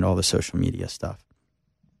mastermind behind all the social media stuff.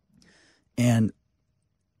 And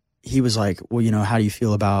he was like, well, how do you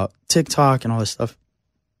feel about TikTok and all this stuff?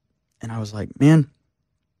 And I was like, man,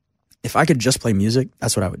 if I could just play music,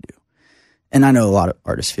 that's what I would do. And I know a lot of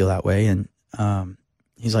artists feel that way. And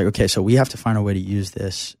he's like, okay, so we have to find a way to use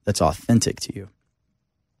this that's authentic to you.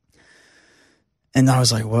 And I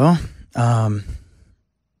was like, well,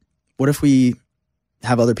 what if we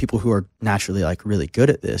have other people who are naturally like really good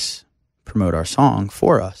at this promote our song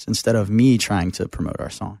for us instead of me trying to promote our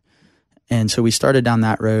song? And so we started down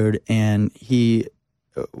that road, and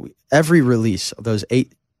every release of those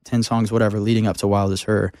 8, 10 songs, whatever, leading up to Wild as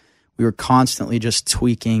Her, we were constantly just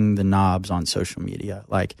tweaking the knobs on social media.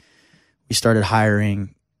 Like we started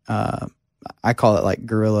hiring, I call it like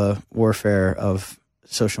guerrilla warfare of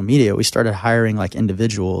social media. We started hiring like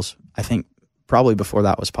individuals, I think probably before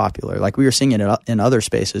that was popular. Like we were seeing it in other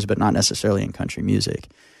spaces, but not necessarily in country music.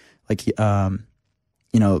 Like,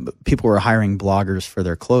 people were hiring bloggers for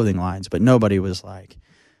their clothing lines, but nobody was like,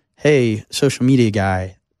 hey, social media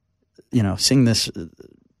guy, sing this,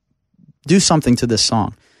 do something to this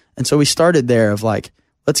song. And so we started there of like,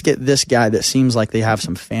 let's get this guy that seems like they have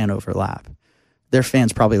some fan overlap. Their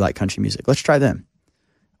fans probably like country music. Let's try them.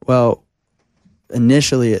 Well,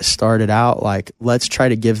 initially it started out like, let's try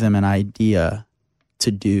to give them an idea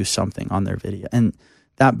to do something on their video. And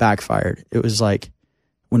that backfired. It was like,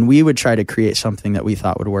 when we would try to create something that we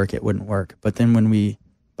thought would work, it wouldn't work. But then when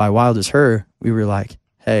by Wild as Her, we were like,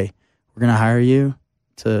 hey, we're going to hire you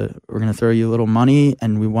we're going to throw you a little money,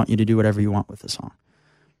 and we want you to do whatever you want with the song.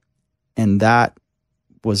 And that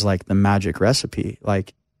was like the magic recipe.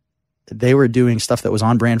 Like they were doing stuff that was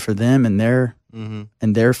on brand for them and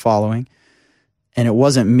their following. And it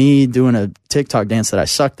wasn't me doing a TikTok dance that I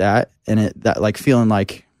sucked at, and that like feeling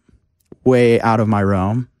like way out of my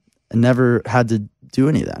realm. I never had to do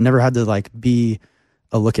any of that. I never had to like be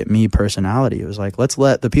a look at me personality. It was like, let's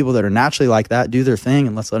let the people that are naturally like that do their thing,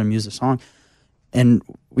 and let's let them use the song. And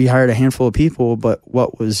we hired a handful of people, but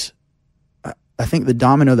I think the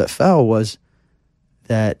domino that fell was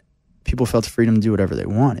that people felt the freedom to do whatever they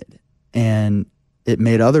wanted. And it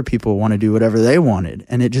made other people want to do whatever they wanted.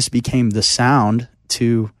 And it just became the sound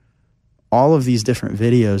to all of these different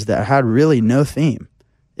videos that had really no theme.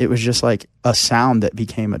 It was just like a sound that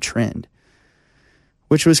became a trend,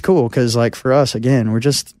 which was cool because like for us, again, we're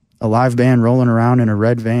just a live band rolling around in a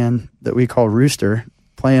red van that we call Rooster,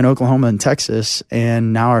 playing Oklahoma and Texas.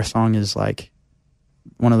 And now our song is like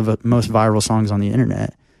one of the most viral songs on the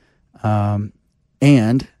internet.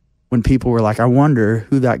 And when people were like, I wonder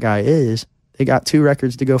who that guy is, they got 2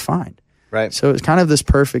 records to go find. Right. So it's kind of this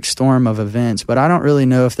perfect storm of events, but I don't really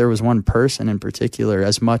know if there was one person in particular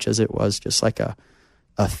as much as it was just like a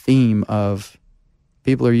theme of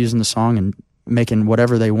people are using the song and making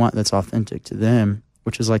whatever they want that's authentic to them,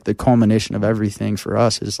 which is like the culmination of everything for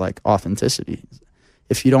us is like authenticity.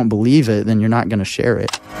 If you don't believe it, then you're not going to share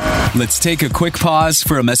it. Let's take a quick pause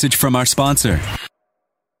for a message from our sponsor.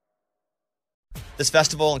 This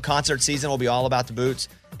festival and concert season will be all about the boots,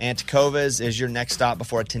 and Tecovas is your next stop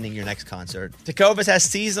before attending your next concert. Tecovas has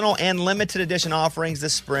seasonal and limited edition offerings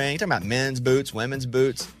this spring. You're talking about men's boots, women's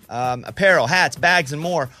boots, apparel, hats, bags, and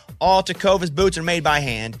more. All Tecovas boots are made by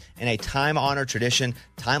hand in a time-honored tradition,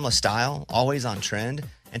 timeless style, always on trend.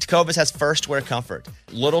 And Tecovas has first-wear comfort,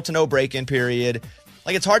 little to no break-in period.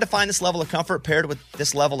 Like, it's hard to find this level of comfort paired with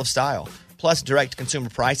this level of style. Plus, direct consumer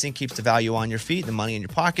pricing keeps the value on your feet, the money in your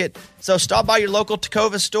pocket. So stop by your local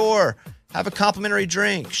Tecova store, have a complimentary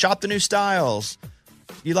drink, shop the new styles.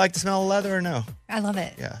 You like the smell of leather or no? I love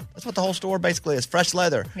it. Yeah, that's what the whole store basically is. Fresh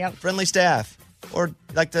leather, Yep. friendly staff. Or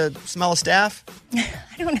like the smell of staff?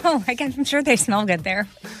 I don't know. I'm sure they smell good there.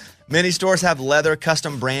 Many stores have leather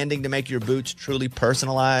custom branding to make your boots truly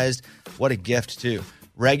personalized. What a gift, too.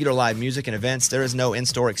 Regular live music and events, there is no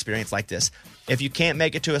in-store experience like this. If you can't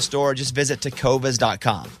make it to a store, just visit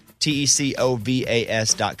Tecovas.com.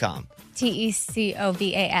 Tecovas.com.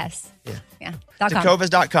 Tecovas. Yeah.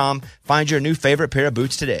 Tecovas.com. Find your new favorite pair of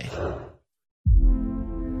boots today.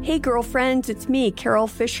 Hey, girlfriends, it's me, Carol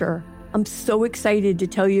Fisher. I'm so excited to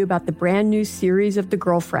tell you about the brand new series of The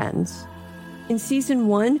Girlfriends. In season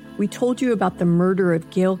 1, we told you about the murder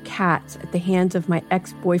of Gail Katz at the hands of my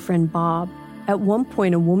ex-boyfriend, Bob. At one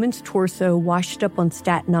point, a woman's torso washed up on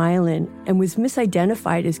Staten Island and was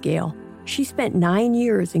misidentified as Gail. She spent 9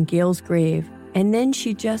 years in Gail's grave, and then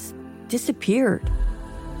she just disappeared.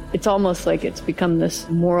 It's almost like it's become this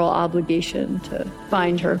moral obligation to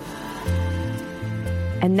find her.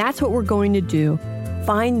 And that's what we're going to do.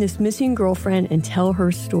 Find this missing girlfriend and tell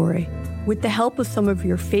her story. With the help of some of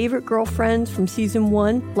your favorite girlfriends from season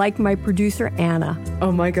 1, like my producer, Anna.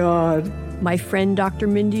 Oh my God. My friend, Dr.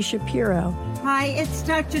 Mindy Shapiro. Hi, it's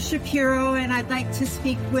Dr. Shapiro, and I'd like to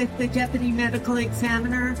speak with the deputy medical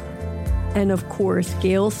examiner. And of course,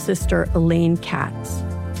 Gail's sister, Elaine Katz.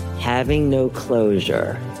 Having no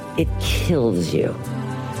closure, it kills you.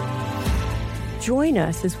 Join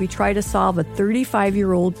us as we try to solve a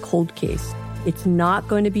 35-year-old cold case. It's not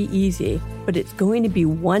going to be easy, but it's going to be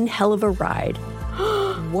one hell of a ride.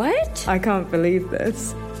 What? I can't believe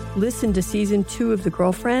this. Listen to season 2 of The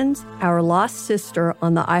Girlfriends, Our Lost Sister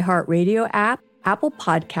on the iHeartRadio app, Apple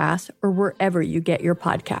Podcasts, or wherever you get your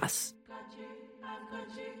podcasts.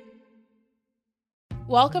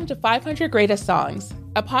 Welcome to 500 Greatest Songs,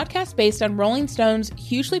 a podcast based on Rolling Stone's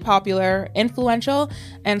hugely popular, influential,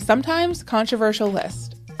 and sometimes controversial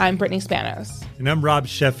list. I'm Brittany Spanos. And I'm Rob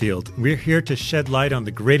Sheffield. We're here to shed light on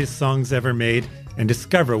the greatest songs ever made and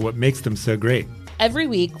discover what makes them so great. Every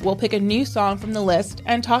week, we'll pick a new song from the list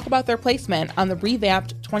and talk about their placement on the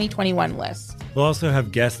revamped 2021 list. We'll also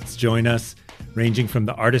have guests join us, ranging from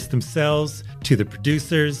the artists themselves to the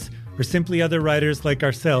producers, or simply other writers like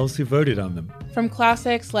ourselves who voted on them. From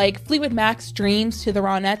classics like Fleetwood Mac's Dreams to the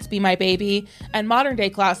Ronettes' Be My Baby, and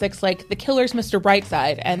modern-day classics like The Killer's Mr.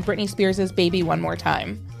 Brightside and Britney Spears' Baby One More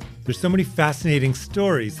Time. There's so many fascinating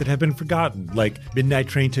stories that have been forgotten, like Midnight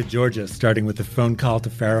Train to Georgia starting with a phone call to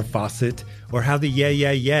Farrah Fawcett, or how the Yeah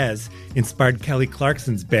Yeah Yeahs inspired Kelly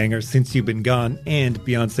Clarkson's banger Since You've Been Gone and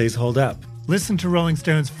Beyoncé's Hold Up. Listen to Rolling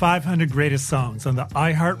Stone's 500 Greatest Songs on the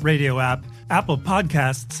iHeartRadio app, Apple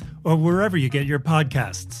Podcasts, or wherever you get your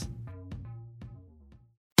podcasts.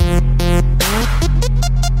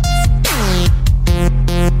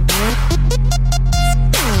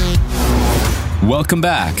 Welcome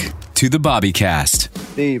back to the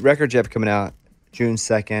Bobbycast. The record you have coming out June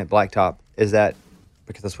 2nd, Blacktop, is that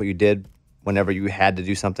because that's what you did whenever you had to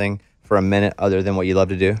do something for a minute other than what you love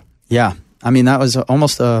to do? Yeah. I mean, that was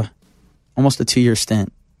almost a 2-year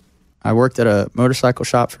stint. I worked at a motorcycle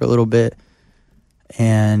shop for a little bit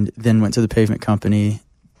and then went to the Pavement company.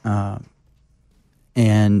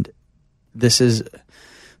 And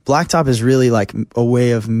Blacktop is really like a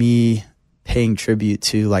way of me paying tribute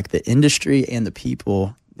to like the industry and the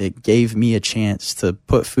people that gave me a chance to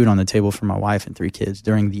put food on the table for my wife and 3 kids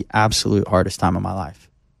during the absolute hardest time of my life.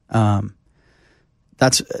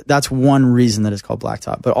 That's one reason that it's called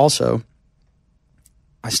Blacktop. But also,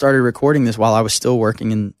 I started recording this while I was still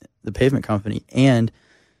working in the Pavement company, and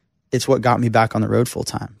it's what got me back on the road full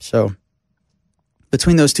time. So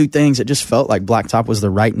between those two things, it just felt like Blacktop was the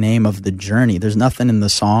right name of the journey. There's nothing in the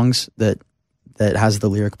songs that has the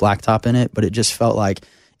lyric Blacktop in it, but it just felt like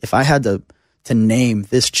if I had to name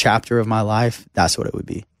this chapter of my life, that's what it would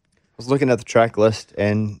be. I was looking at the track list,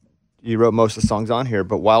 and you wrote most of the songs on here,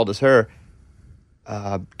 but Wild as Her,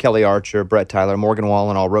 Kelly Archer, Brett Tyler, Morgan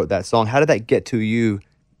Wallen all wrote that song. How did that get to you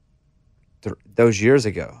those years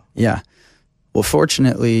ago? Yeah. Well,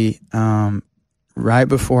 fortunately, right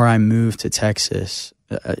before I moved to Texas,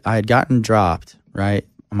 I had gotten dropped, right,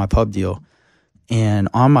 on my pub deal. And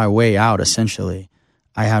on my way out, essentially,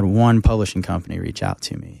 I had one publishing company reach out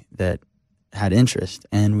to me that had interest.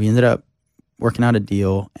 And we ended up working out a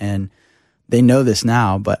deal. And they know this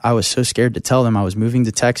now, but I was so scared to tell them I was moving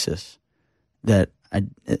to Texas that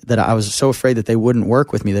I was so afraid that they wouldn't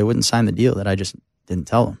work with me. They wouldn't sign the deal that I just didn't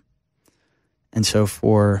tell them. And so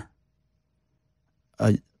for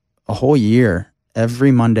a whole year,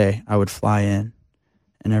 every Monday I would fly in,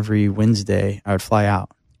 and every Wednesday I would fly out.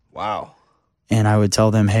 Wow. And I would tell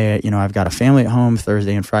them, hey, I've got a family at home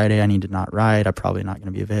Thursday and Friday. I need to not ride. I'm probably not going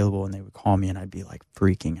to be available. And they would call me, and I'd be like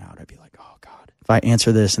freaking out. I'd be like, oh God, if I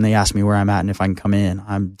answer this and they ask me where I'm at and if I can come in,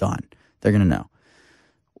 I'm done. They're going to know.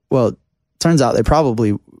 Well, turns out they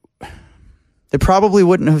probably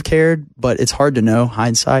wouldn't have cared, but it's hard to know,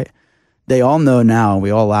 hindsight. They all know now.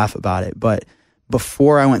 We all laugh about it. But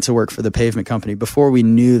before I went to work for the Pavement company, before we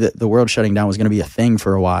knew that the world shutting down was going to be a thing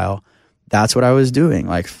for a while, that's what I was doing,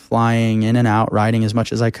 like flying in and out, riding as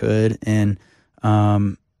much as I could. And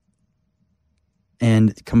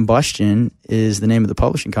Combustion is the name of the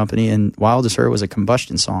publishing company, and Wild as Her was a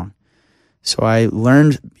Combustion song. So I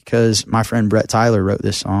learned because my friend Brett Tyler wrote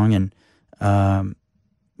this song, and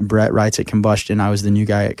Brett writes at Combustion. I was the new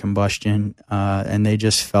guy at Combustion, and they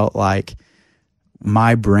just felt like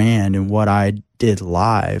my brand and what I did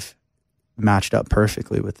live matched up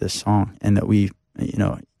perfectly with this song, and that we,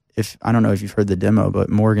 I don't know if you've heard the demo, but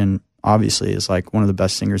Morgan obviously is like one of the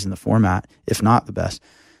best singers in the format, if not the best.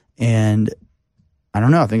 And I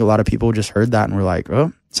don't know, I think a lot of people just heard that and were like,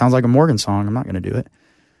 oh, it sounds like a Morgan song, I'm not going to do it.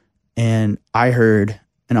 And I heard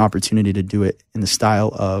an opportunity to do it in the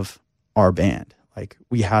style of our band. Like,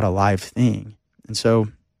 we had a live thing. And so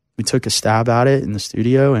we took a stab at it in the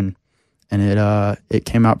studio, and it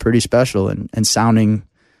came out pretty special and sounding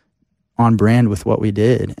on brand with what we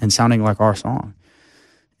did and sounding like our song.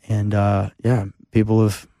 And people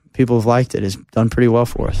have liked it. It's done pretty well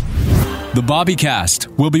for us. The Bobbycast.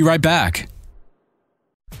 We'll be right back.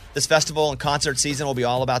 This festival and concert season will be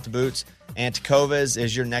all about the boots, and Tecovas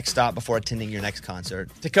is your next stop before attending your next concert.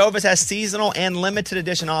 Tecovas has seasonal and limited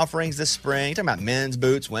edition offerings this spring. You're talking about men's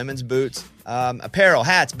boots, women's boots, apparel,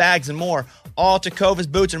 hats, bags, and more. All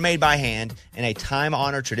Tecovas boots are made by hand in a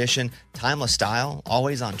time-honored tradition, timeless style,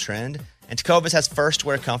 always on trend. And Tecovas has first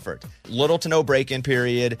wear comfort, little to no break-in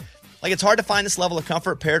period. Like, it's hard to find this level of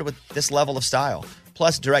comfort paired with this level of style.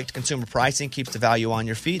 Plus, direct consumer pricing keeps the value on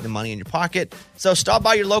your feet, the money in your pocket. So stop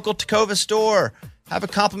by your local Tecovas store. Have a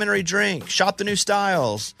complimentary drink. Shop the new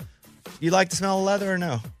styles. You like the smell of leather or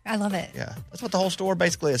no? I love it. Yeah. That's what the whole store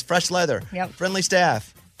basically is. Fresh leather. Yep. Friendly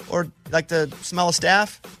staff. Or like the smell of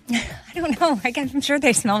staff? I don't know. I'm sure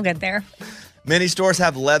they smell good there. Many stores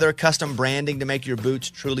have leather custom branding to make your boots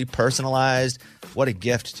truly personalized. What a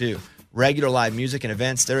gift, too. Regular live music and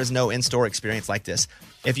events, there is no in-store experience like this.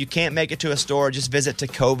 If you can't make it to a store, just visit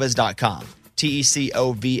Tecovas.com.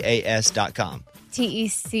 Tecovas.com.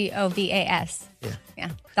 Tecovas. Yeah.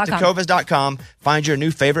 Tecovas.com. Find your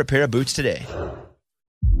new favorite pair of boots today.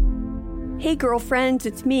 Hey, girlfriends,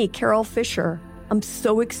 it's me, Carol Fisher. I'm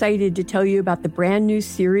so excited to tell you about the brand new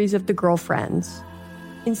series of The Girlfriends.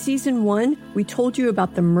 In season 1, we told you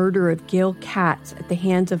about the murder of Gail Katz at the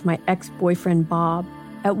hands of my ex-boyfriend, Bob.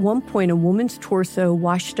 At one point, a woman's torso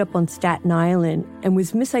washed up on Staten Island and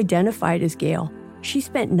was misidentified as Gail. She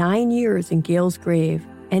spent 9 years in Gail's grave,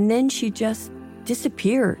 and then she just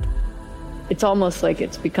disappeared. It's almost like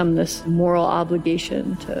it's become this moral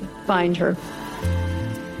obligation to find her.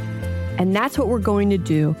 And that's what we're going to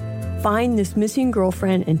do. Find this missing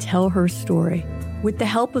girlfriend and tell her story. With the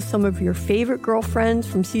help of some of your favorite girlfriends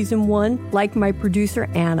from season 1, like my producer,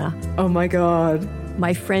 Anna. Oh my God.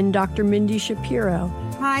 My friend, Dr. Mindy Shapiro.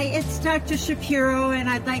 Hi, it's Dr. Shapiro, and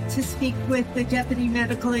I'd like to speak with the deputy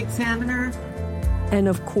medical examiner. And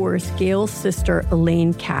of course, Gail's sister,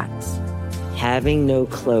 Elaine Katz. Having no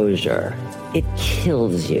closure, it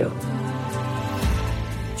kills you.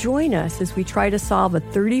 Join us as we try to solve a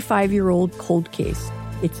 35-year-old cold case.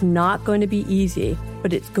 It's not going to be easy,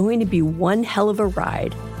 but it's going to be one hell of a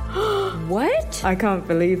ride. What? I can't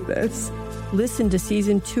believe this. Listen to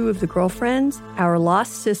season 2 of The Girlfriends, Our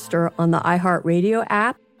Lost Sister on the iHeartRadio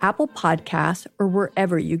app, Apple Podcasts, or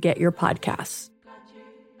wherever you get your podcasts.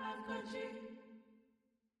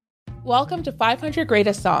 Welcome to 500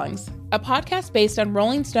 Greatest Songs, a podcast based on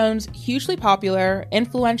Rolling Stone's hugely popular,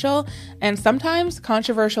 influential, and sometimes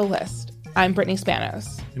controversial list. I'm Brittany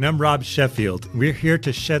Spanos. And I'm Rob Sheffield. We're here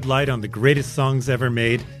to shed light on the greatest songs ever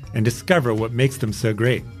made and discover what makes them so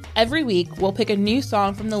great. Every week, we'll pick a new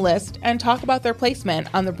song from the list and talk about their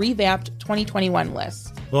placement on the revamped 2021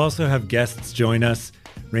 list. We'll also have guests join us,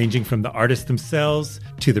 ranging from the artists themselves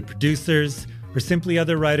to the producers, or simply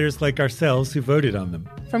other writers like ourselves who voted on them.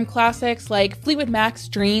 From classics like Fleetwood Mac's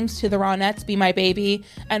Dreams to the Ronettes' Be My Baby,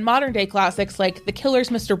 and modern-day classics like The Killer's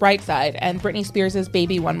Mr. Brightside and Britney Spears'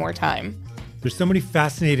 Baby One More Time. There's so many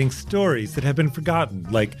fascinating stories that have been forgotten,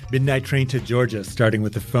 like Midnight Train to Georgia, starting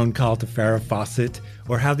with a phone call to Farrah Fawcett,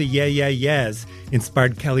 or how the Yeah Yeah Yeahs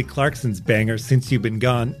inspired Kelly Clarkson's banger Since You've Been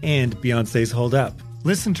Gone and Beyoncé's Hold Up.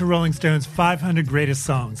 Listen to Rolling Stone's 500 Greatest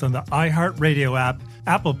Songs on the iHeartRadio app,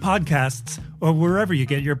 Apple Podcasts, or wherever you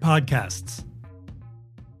get your podcasts.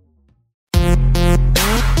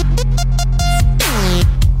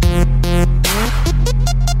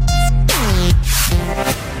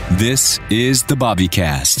 This is the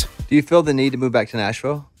Bobbycast. Do you feel the need to move back to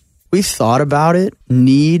Nashville? We've thought about it.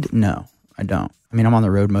 Need? No, I don't. I mean, I'm on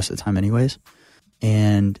the road most of the time anyways.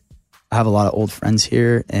 And I have a lot of old friends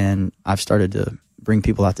here, and I've started to bring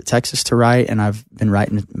people out to Texas to write, and I've been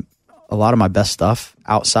writing a lot of my best stuff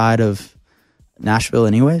outside of Nashville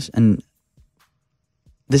anyways. And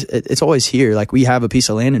it's always here. Like, we have a piece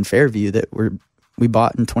of land in Fairview that we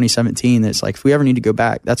bought in 2017 that's like, if we ever need to go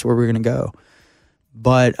back, that's where we're going to go.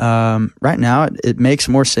 But right now, it makes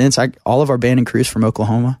more sense. All of our band and crew's from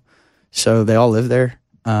Oklahoma, so they all live there,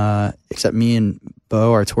 except me and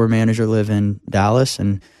Bo, our tour manager, live in Dallas,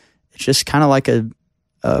 and it's just kind of like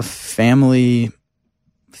a family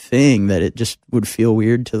thing that it just would feel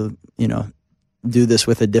weird to, do this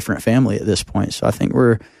with a different family at this point. So I think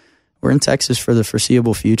we're in Texas for the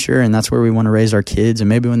foreseeable future, and that's where we want to raise our kids. And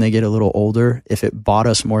maybe when they get a little older, if it bought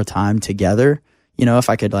us more time together, if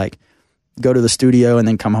I could like go to the studio and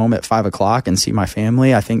then come home at 5:00 and see my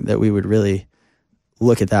family, I think that we would really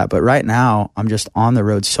look at that. But right now, I'm just on the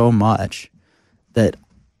road so much that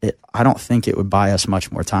I don't think it would buy us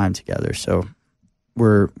much more time together. So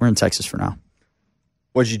we're in Texas for now.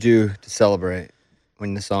 What'd you do to celebrate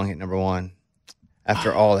when the song hit number one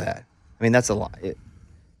after all that? I mean, that's a lot.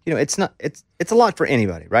 It's a lot for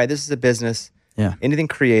anybody, right? This is a business. Yeah. Anything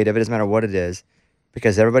creative, it doesn't matter what it is,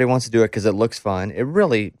 because everybody wants to do it because it looks fun. It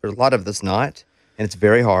really, a lot of it's not, and it's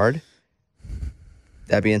very hard.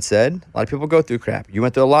 That being said, a lot of people go through crap. You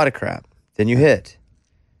went through a lot of crap. Then you hit.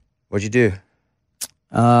 What'd you do?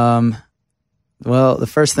 Well, the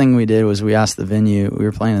first thing we did was we asked the venue. We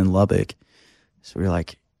were playing in Lubbock. So we were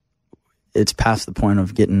like, it's past the point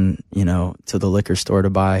of getting, to the liquor store to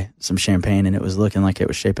buy some champagne, and it was looking like it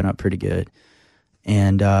was shaping up pretty good.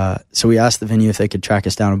 And so we asked the venue if they could track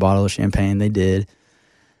us down a bottle of champagne. They did.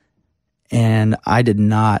 And I did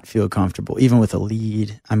not feel comfortable, even with a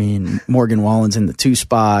lead. I mean, Morgan Wallen's in the 2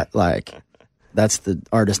 spot. Like, that's the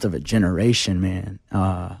artist of a generation, man.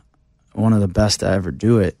 One of the best to ever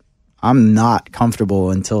do it. I'm not comfortable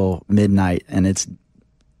until midnight, and it's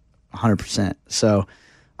 100%. So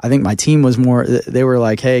I think my team was more, they were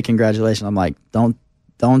like, hey, congratulations. I'm like, don't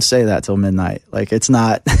say that till midnight. Like, it's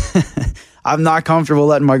not, I'm not comfortable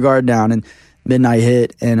letting my guard down. And midnight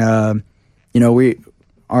hit, and,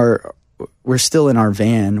 we're still in our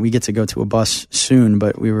van. We get to go to a bus soon,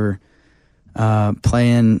 but we were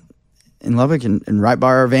playing in Lubbock and right by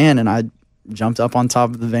our van, and I jumped up on top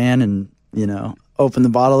of the van and, opened the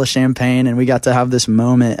bottle of champagne, and we got to have this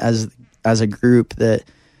moment as a group that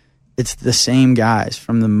it's the same guys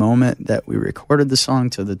from the moment that we recorded the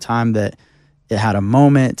song to the time that it had a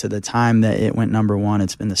moment to the time that it went number one.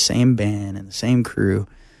 It's been the same band and the same crew,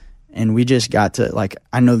 and we just got to, like,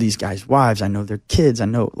 I know these guys' wives, I know their kids, I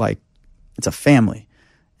know, like, it's a family,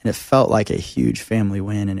 and it felt like a huge family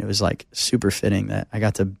win, and it was like super fitting that I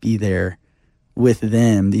got to be there with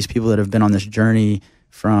them, these people that have been on this journey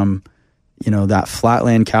from that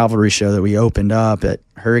Flatland Cavalry show that we opened up at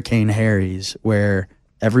Hurricane Harry's, where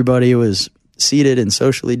everybody was seated and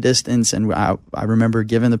socially distanced. And I remember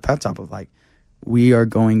giving the pep talk of like, we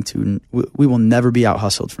will never be out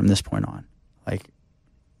hustled from this point on. Like,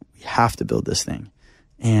 we have to build this thing.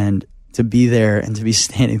 And to be there and to be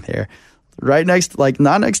standing there right next, like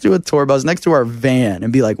not next to a tour bus, next to our van,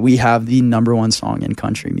 and be like, we have the number one song in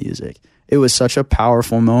country music. It was such a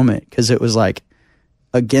powerful moment because it was like,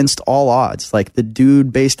 against all odds, like the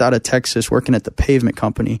dude based out of Texas working at the Pavement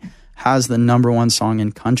company has the number one song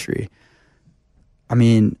in country. I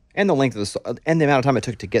mean, and the length of the song, and the amount of time it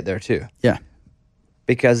took to get there too. Yeah,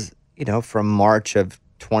 because from March of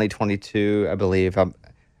 2022, I believe, I'm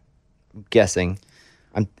guessing,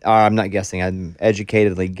 I'm not guessing, I'm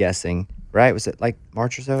educatedly guessing, right? Was it like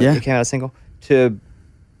March or so? Yeah, it came out a single to,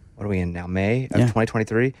 what are we in now? May of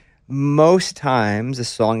 2023. Most times a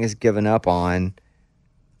song is given up on.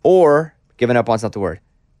 Or giving up on's not the word.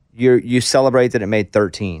 You celebrate that it made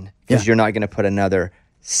 13 because you're not going to put another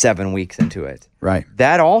 7 weeks into it. Right.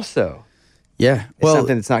 That also. Yeah. Well,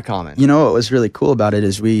 something that's not common. What was really cool about it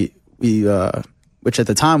is we which at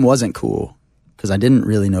the time wasn't cool because I didn't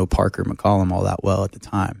really know Parker McCollum all that well at the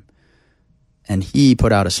time, and he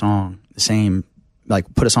put out a song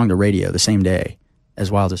put a song to radio the same day as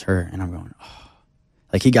Wild as Her, and I'm going, oh.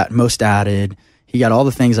 Like, he got most added, he got all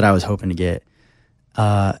the things that I was hoping to get.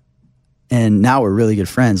 And now we're really good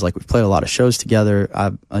friends. Like, we've played a lot of shows together.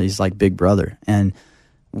 He's like big brother, and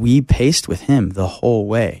we paced with him the whole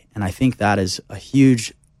way. And I think that is a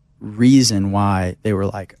huge reason why they were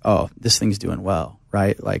like, oh, this thing's doing well,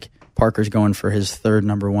 right? Like, Parker's going for his 3rd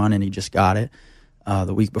number one, and he just got it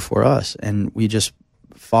the week before us. And we just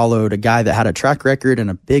followed a guy that had a track record and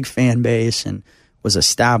a big fan base and was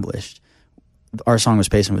established. Our song was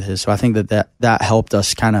pacing with his. So I think that helped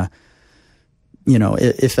us kind of,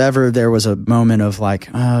 if ever there was a moment of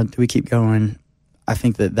like, do we keep going? I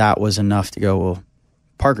think that was enough to go, well,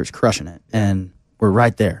 Parker's crushing it, and we're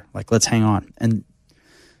right there. Like, let's hang on. And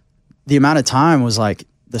the amount of time was like,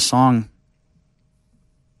 the song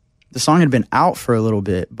had been out for a little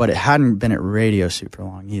bit, but it hadn't been at radio super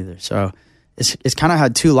long either. So it's kind of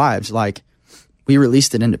had 2 lives. Like, we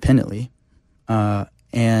released it independently,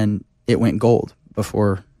 and it went gold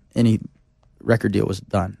before any record deal was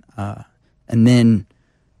done. And then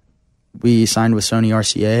we signed with Sony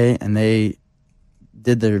RCA, and they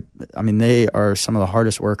did they are some of the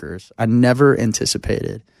hardest workers. I never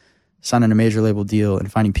anticipated signing a major label deal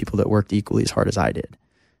and finding people that worked equally as hard as I did.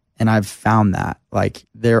 And I've found that, like,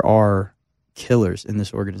 there are killers in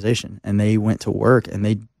this organization, and they went to work and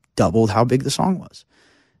they doubled how big the song was.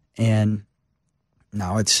 And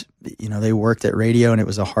now it's, you know, they worked at radio, and it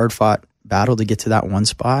was a hard fought battle to get to that one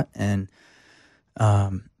spot. And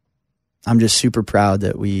I'm just super proud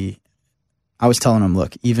that I was telling them,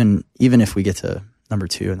 look, even if we get to number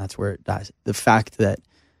 2 and that's where it dies, the fact that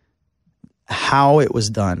how it was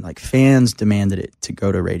done, like, fans demanded it to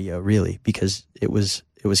go to radio, really, because it was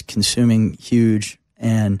consuming huge,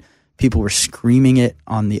 and people were screaming it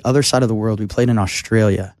on the other side of the world. We played in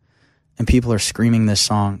Australia, and people are screaming this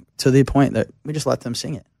song to the point that we just let them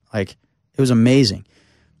sing it. Like, it was amazing.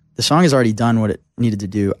 The song has already done what it needed to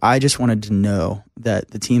do. I just wanted to know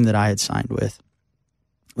that the team that I had signed with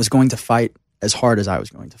was going to fight as hard as I was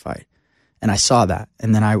going to fight. And I saw that.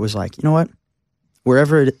 And then I was like, you know what?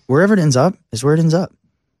 Wherever it ends up is where it ends up.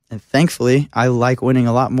 And thankfully, I like winning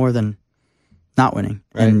a lot more than not winning.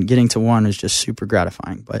 Right. And getting to 1 is just super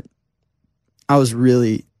gratifying. But I was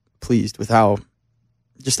really pleased with how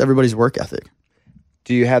just everybody's work ethic.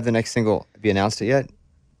 Do you have the next single? Have you announced it yet?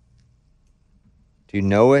 Do you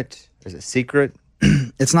know it? Is it secret?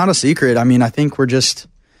 It's not a secret. I mean, I think we've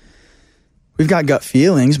got gut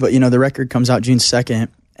feelings, but, you know, the record comes out June 2nd,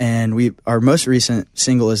 and our most recent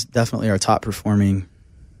single is definitely our top performing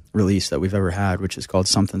release that we've ever had, which is called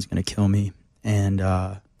Something's Gonna Kill Me. And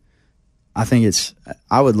I think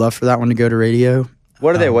I would love for that one to go to radio.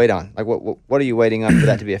 What do they wait on? Like, what are you waiting on for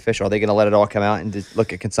that to be official? Are they going to let it all come out and just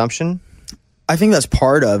look at consumption? I think that's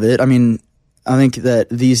part of it. I mean, I think that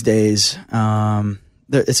these days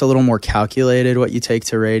it's a little more calculated what you take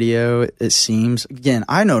to radio, it seems. Again,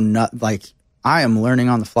 I am learning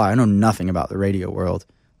on the fly. I know nothing about the radio world.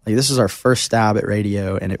 Like, this is our first stab at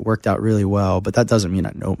radio, and it worked out really well, but that doesn't mean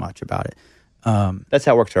I know much about it. That's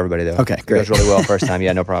how it works for everybody, though. Okay, great. It goes really well first time.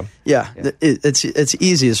 Yeah, no problem. Yeah. It's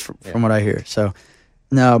easiest from what I hear. So,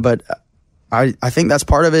 no, but I think that's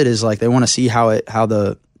part of it, is like they want to see how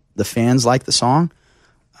the fans like the song.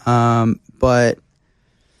 But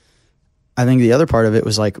I think the other part of it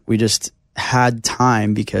was, like, we just had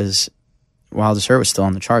time, because while Dessert was still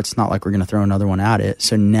on the charts, it's not like we're going to throw another one at it.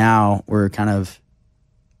 So now we're kind of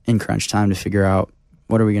in crunch time to figure out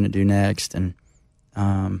what are we going to do next. And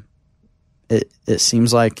it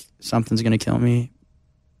seems like Something's Gonna Kill Me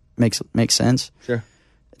makes sense. Sure.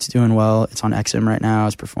 It's doing well. It's on XM right now.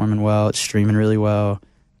 It's performing well. It's streaming really well.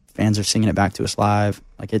 Fans are singing it back to us live.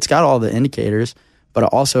 Like, it's got all the indicators, but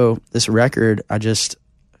also this record,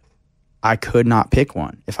 I could not pick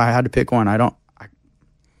one. If I had to pick one,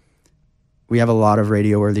 we have a lot of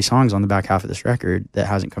radio-worthy songs on the back half of this record that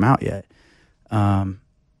hasn't come out yet.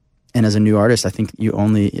 And as a new artist, I think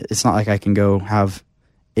it's not like I can go have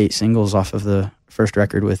 8 singles off of the first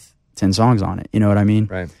record with 10 songs on it. You know what I mean?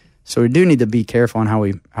 Right. So we do need to be careful on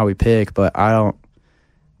how we pick, but I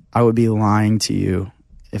would be lying to you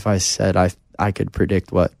if I said I could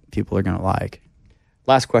predict what people are going to like.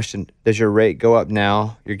 Last question. Does your rate go up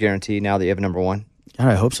now, your guarantee, now that you have a number 1? God,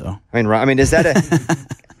 I hope so. I mean, is that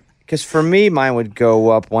because for me, mine would go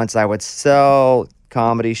up once I would sell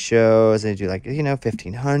comedy shows and do, like,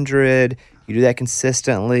 1,500. You do that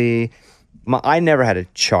consistently. I never had a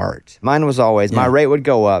chart. Mine was always, my rate would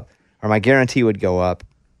go up, or my guarantee would go up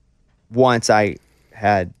once I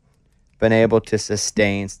had been able to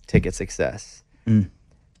sustain ticket success.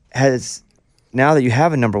 Now that you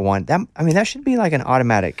have a number 1, that should be like an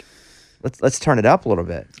automatic. Let's turn it up a little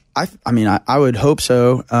bit. I would hope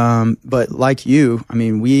so. But like you, I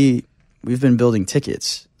mean, we've been building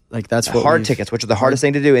tickets. Like, that's what hard tickets, which are the hardest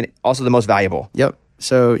thing to do and also the most valuable. Yep.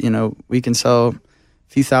 So, we can sell a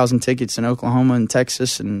few thousand tickets in Oklahoma and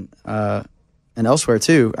Texas and elsewhere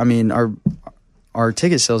too. I mean, our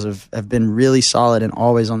ticket sales have been really solid and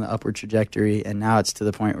always on the upward trajectory. And now it's to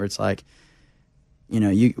the point where it's like,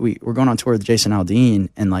 we're going on tour with Jason Aldean,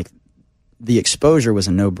 and, like, the exposure was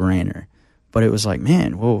a no-brainer. But it was like,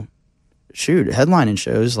 man, well, shoot, headlining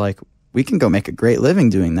shows, like, we can go make a great living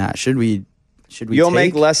doing that. Should we You'll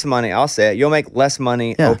make less money. I'll say it. You'll make less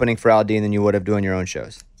money opening for Aldean than you would have doing your own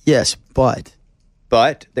shows. Yes, but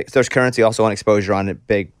there's currency also on exposure on a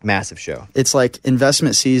big, massive show. It's like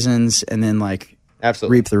investment seasons and then, like,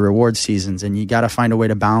 absolutely reap the reward seasons, and you got to find a way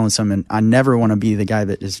to balance them. And I never want to be the guy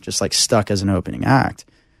that is just, like, stuck as an opening act.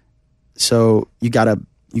 So you gotta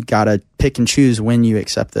pick and choose when you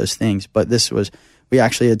accept those things. But we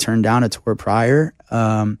actually had turned down a tour prior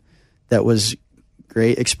that was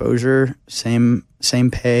great exposure, same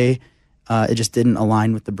pay, it just didn't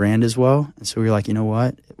align with the brand as well. And so we were like, you know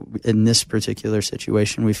what? In this particular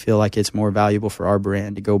situation, we feel like it's more valuable for our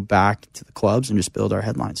brand to go back to the clubs and just build our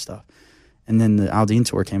headline stuff. And then the Aldine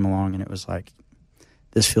tour came along, and it was like,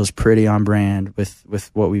 this feels pretty on brand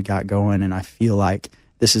with what we've got going. And I feel like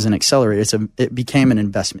this is an accelerator. It became an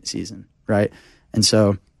investment season, right? And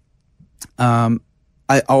so I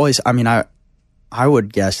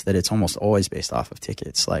would guess that it's almost always based off of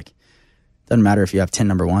tickets. Like, doesn't matter if you have 10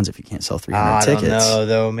 number ones if you can't sell 300 tickets. I don't know,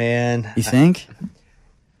 though, man. You think?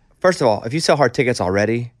 First of all, if you sell hard tickets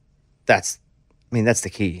already, that's the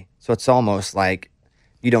key. So it's almost like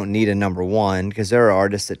you don't need a number one, because there are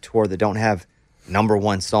artists that tour that don't have number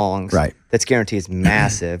one songs. Right. That's guaranteed is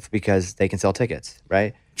massive because they can sell tickets,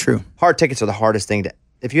 right? True. Hard tickets are the hardest thing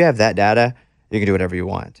if you have that data, you can do whatever you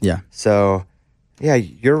want. Yeah. So, yeah,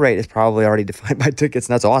 your rate is probably already defined by tickets,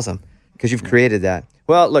 and that's awesome because you've created that.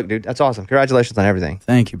 Well, look, dude, that's awesome. Congratulations on everything.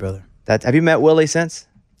 Thank you, brother. Have you met Willie since?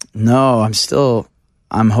 No,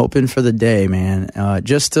 I'm hoping for the day, man.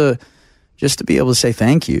 Just to be able to say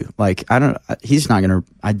thank you. Like,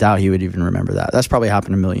 I doubt he would even remember that. That's probably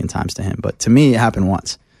happened a million times to him. But to me, it happened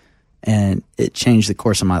once. And it changed the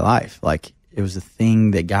course of my life. Like, it was the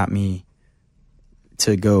thing that got me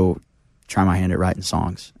to go try my hand at writing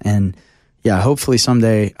songs. And yeah, hopefully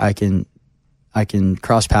someday I can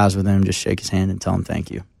cross paths with him, just shake his hand and tell him thank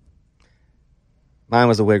you. Mine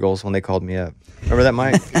was the Wiggles when they called me up. Remember that,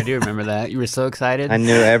 Mike? I do remember that. You were so excited. I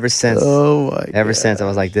knew ever since. Oh my God. Ever since I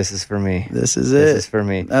was like, this is for me. This is it. This is for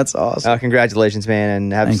me. That's awesome. Congratulations,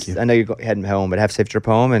 man. And Thank you. I know you're heading home, but have a safe trip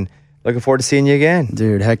home, and looking forward to seeing you again.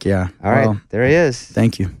 Dude, heck yeah. All right, there he is.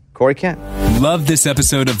 Thank you. Corey Kent. Love this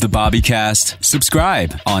episode of the Bobbycast?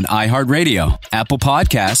 Subscribe on iHeartRadio, Apple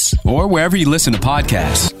Podcasts, or wherever you listen to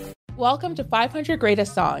podcasts. Welcome to 500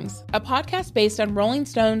 Greatest Songs, a podcast based on Rolling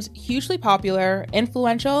Stone's hugely popular,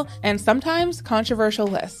 influential, and sometimes controversial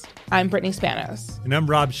list. I'm Brittany Spanos. And I'm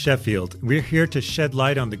Rob Sheffield. We're here to shed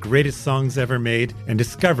light on the greatest songs ever made and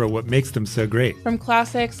discover what makes them so great. From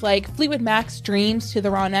classics like Fleetwood Mac's Dreams to the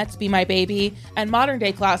Ronettes' Be My Baby, and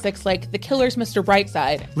modern-day classics like The Killer's Mr.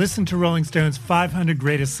 Brightside. Listen to Rolling Stone's 500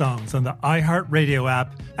 Greatest Songs on the iHeartRadio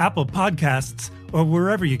app, Apple Podcasts, or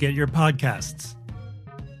wherever you get your podcasts.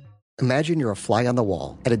 Imagine you're a fly on the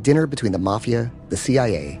wall at a dinner between the Mafia, the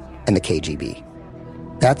CIA, and the KGB.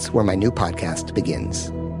 That's where my new podcast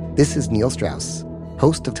begins. This is Neil Strauss,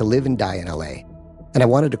 host of To Live and Die in LA, and I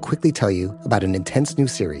wanted to quickly tell you about an intense new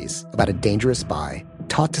series about a dangerous spy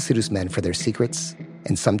taught to seduce men for their secrets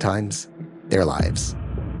and sometimes their lives.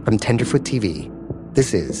 From Tenderfoot TV,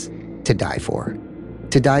 this is To Die For.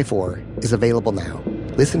 To Die For is available now.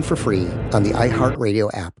 Listen for free on the iHeartRadio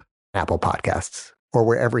app, Apple Podcasts, or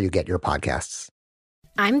wherever you get your podcasts.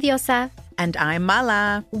 I'm Diosa. And I'm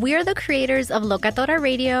Mala. We're the creators of Locatora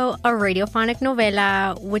Radio, a radiophonic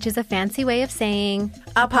novela, which is a fancy way of saying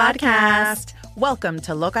a podcast. Welcome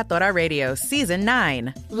to Locatora Radio Season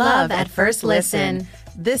 9. Love at First Listen.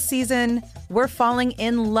 This season, we're falling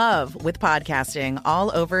in love with podcasting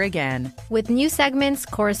all over again. With new segments,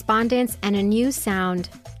 correspondence, and a new sound.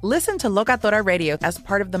 Listen to Locatora Radio as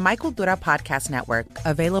part of the My Cultura Podcast Network,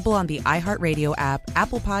 available on the iHeartRadio app,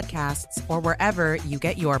 Apple Podcasts, or wherever you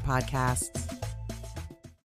get your podcasts.